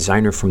author and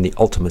designer from the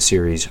Ultima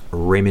series,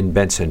 Raymond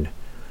Benson,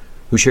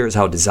 who shares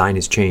how design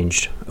has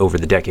changed over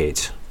the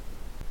decades.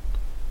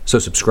 So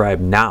subscribe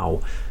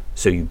now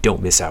so you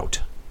don't miss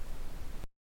out.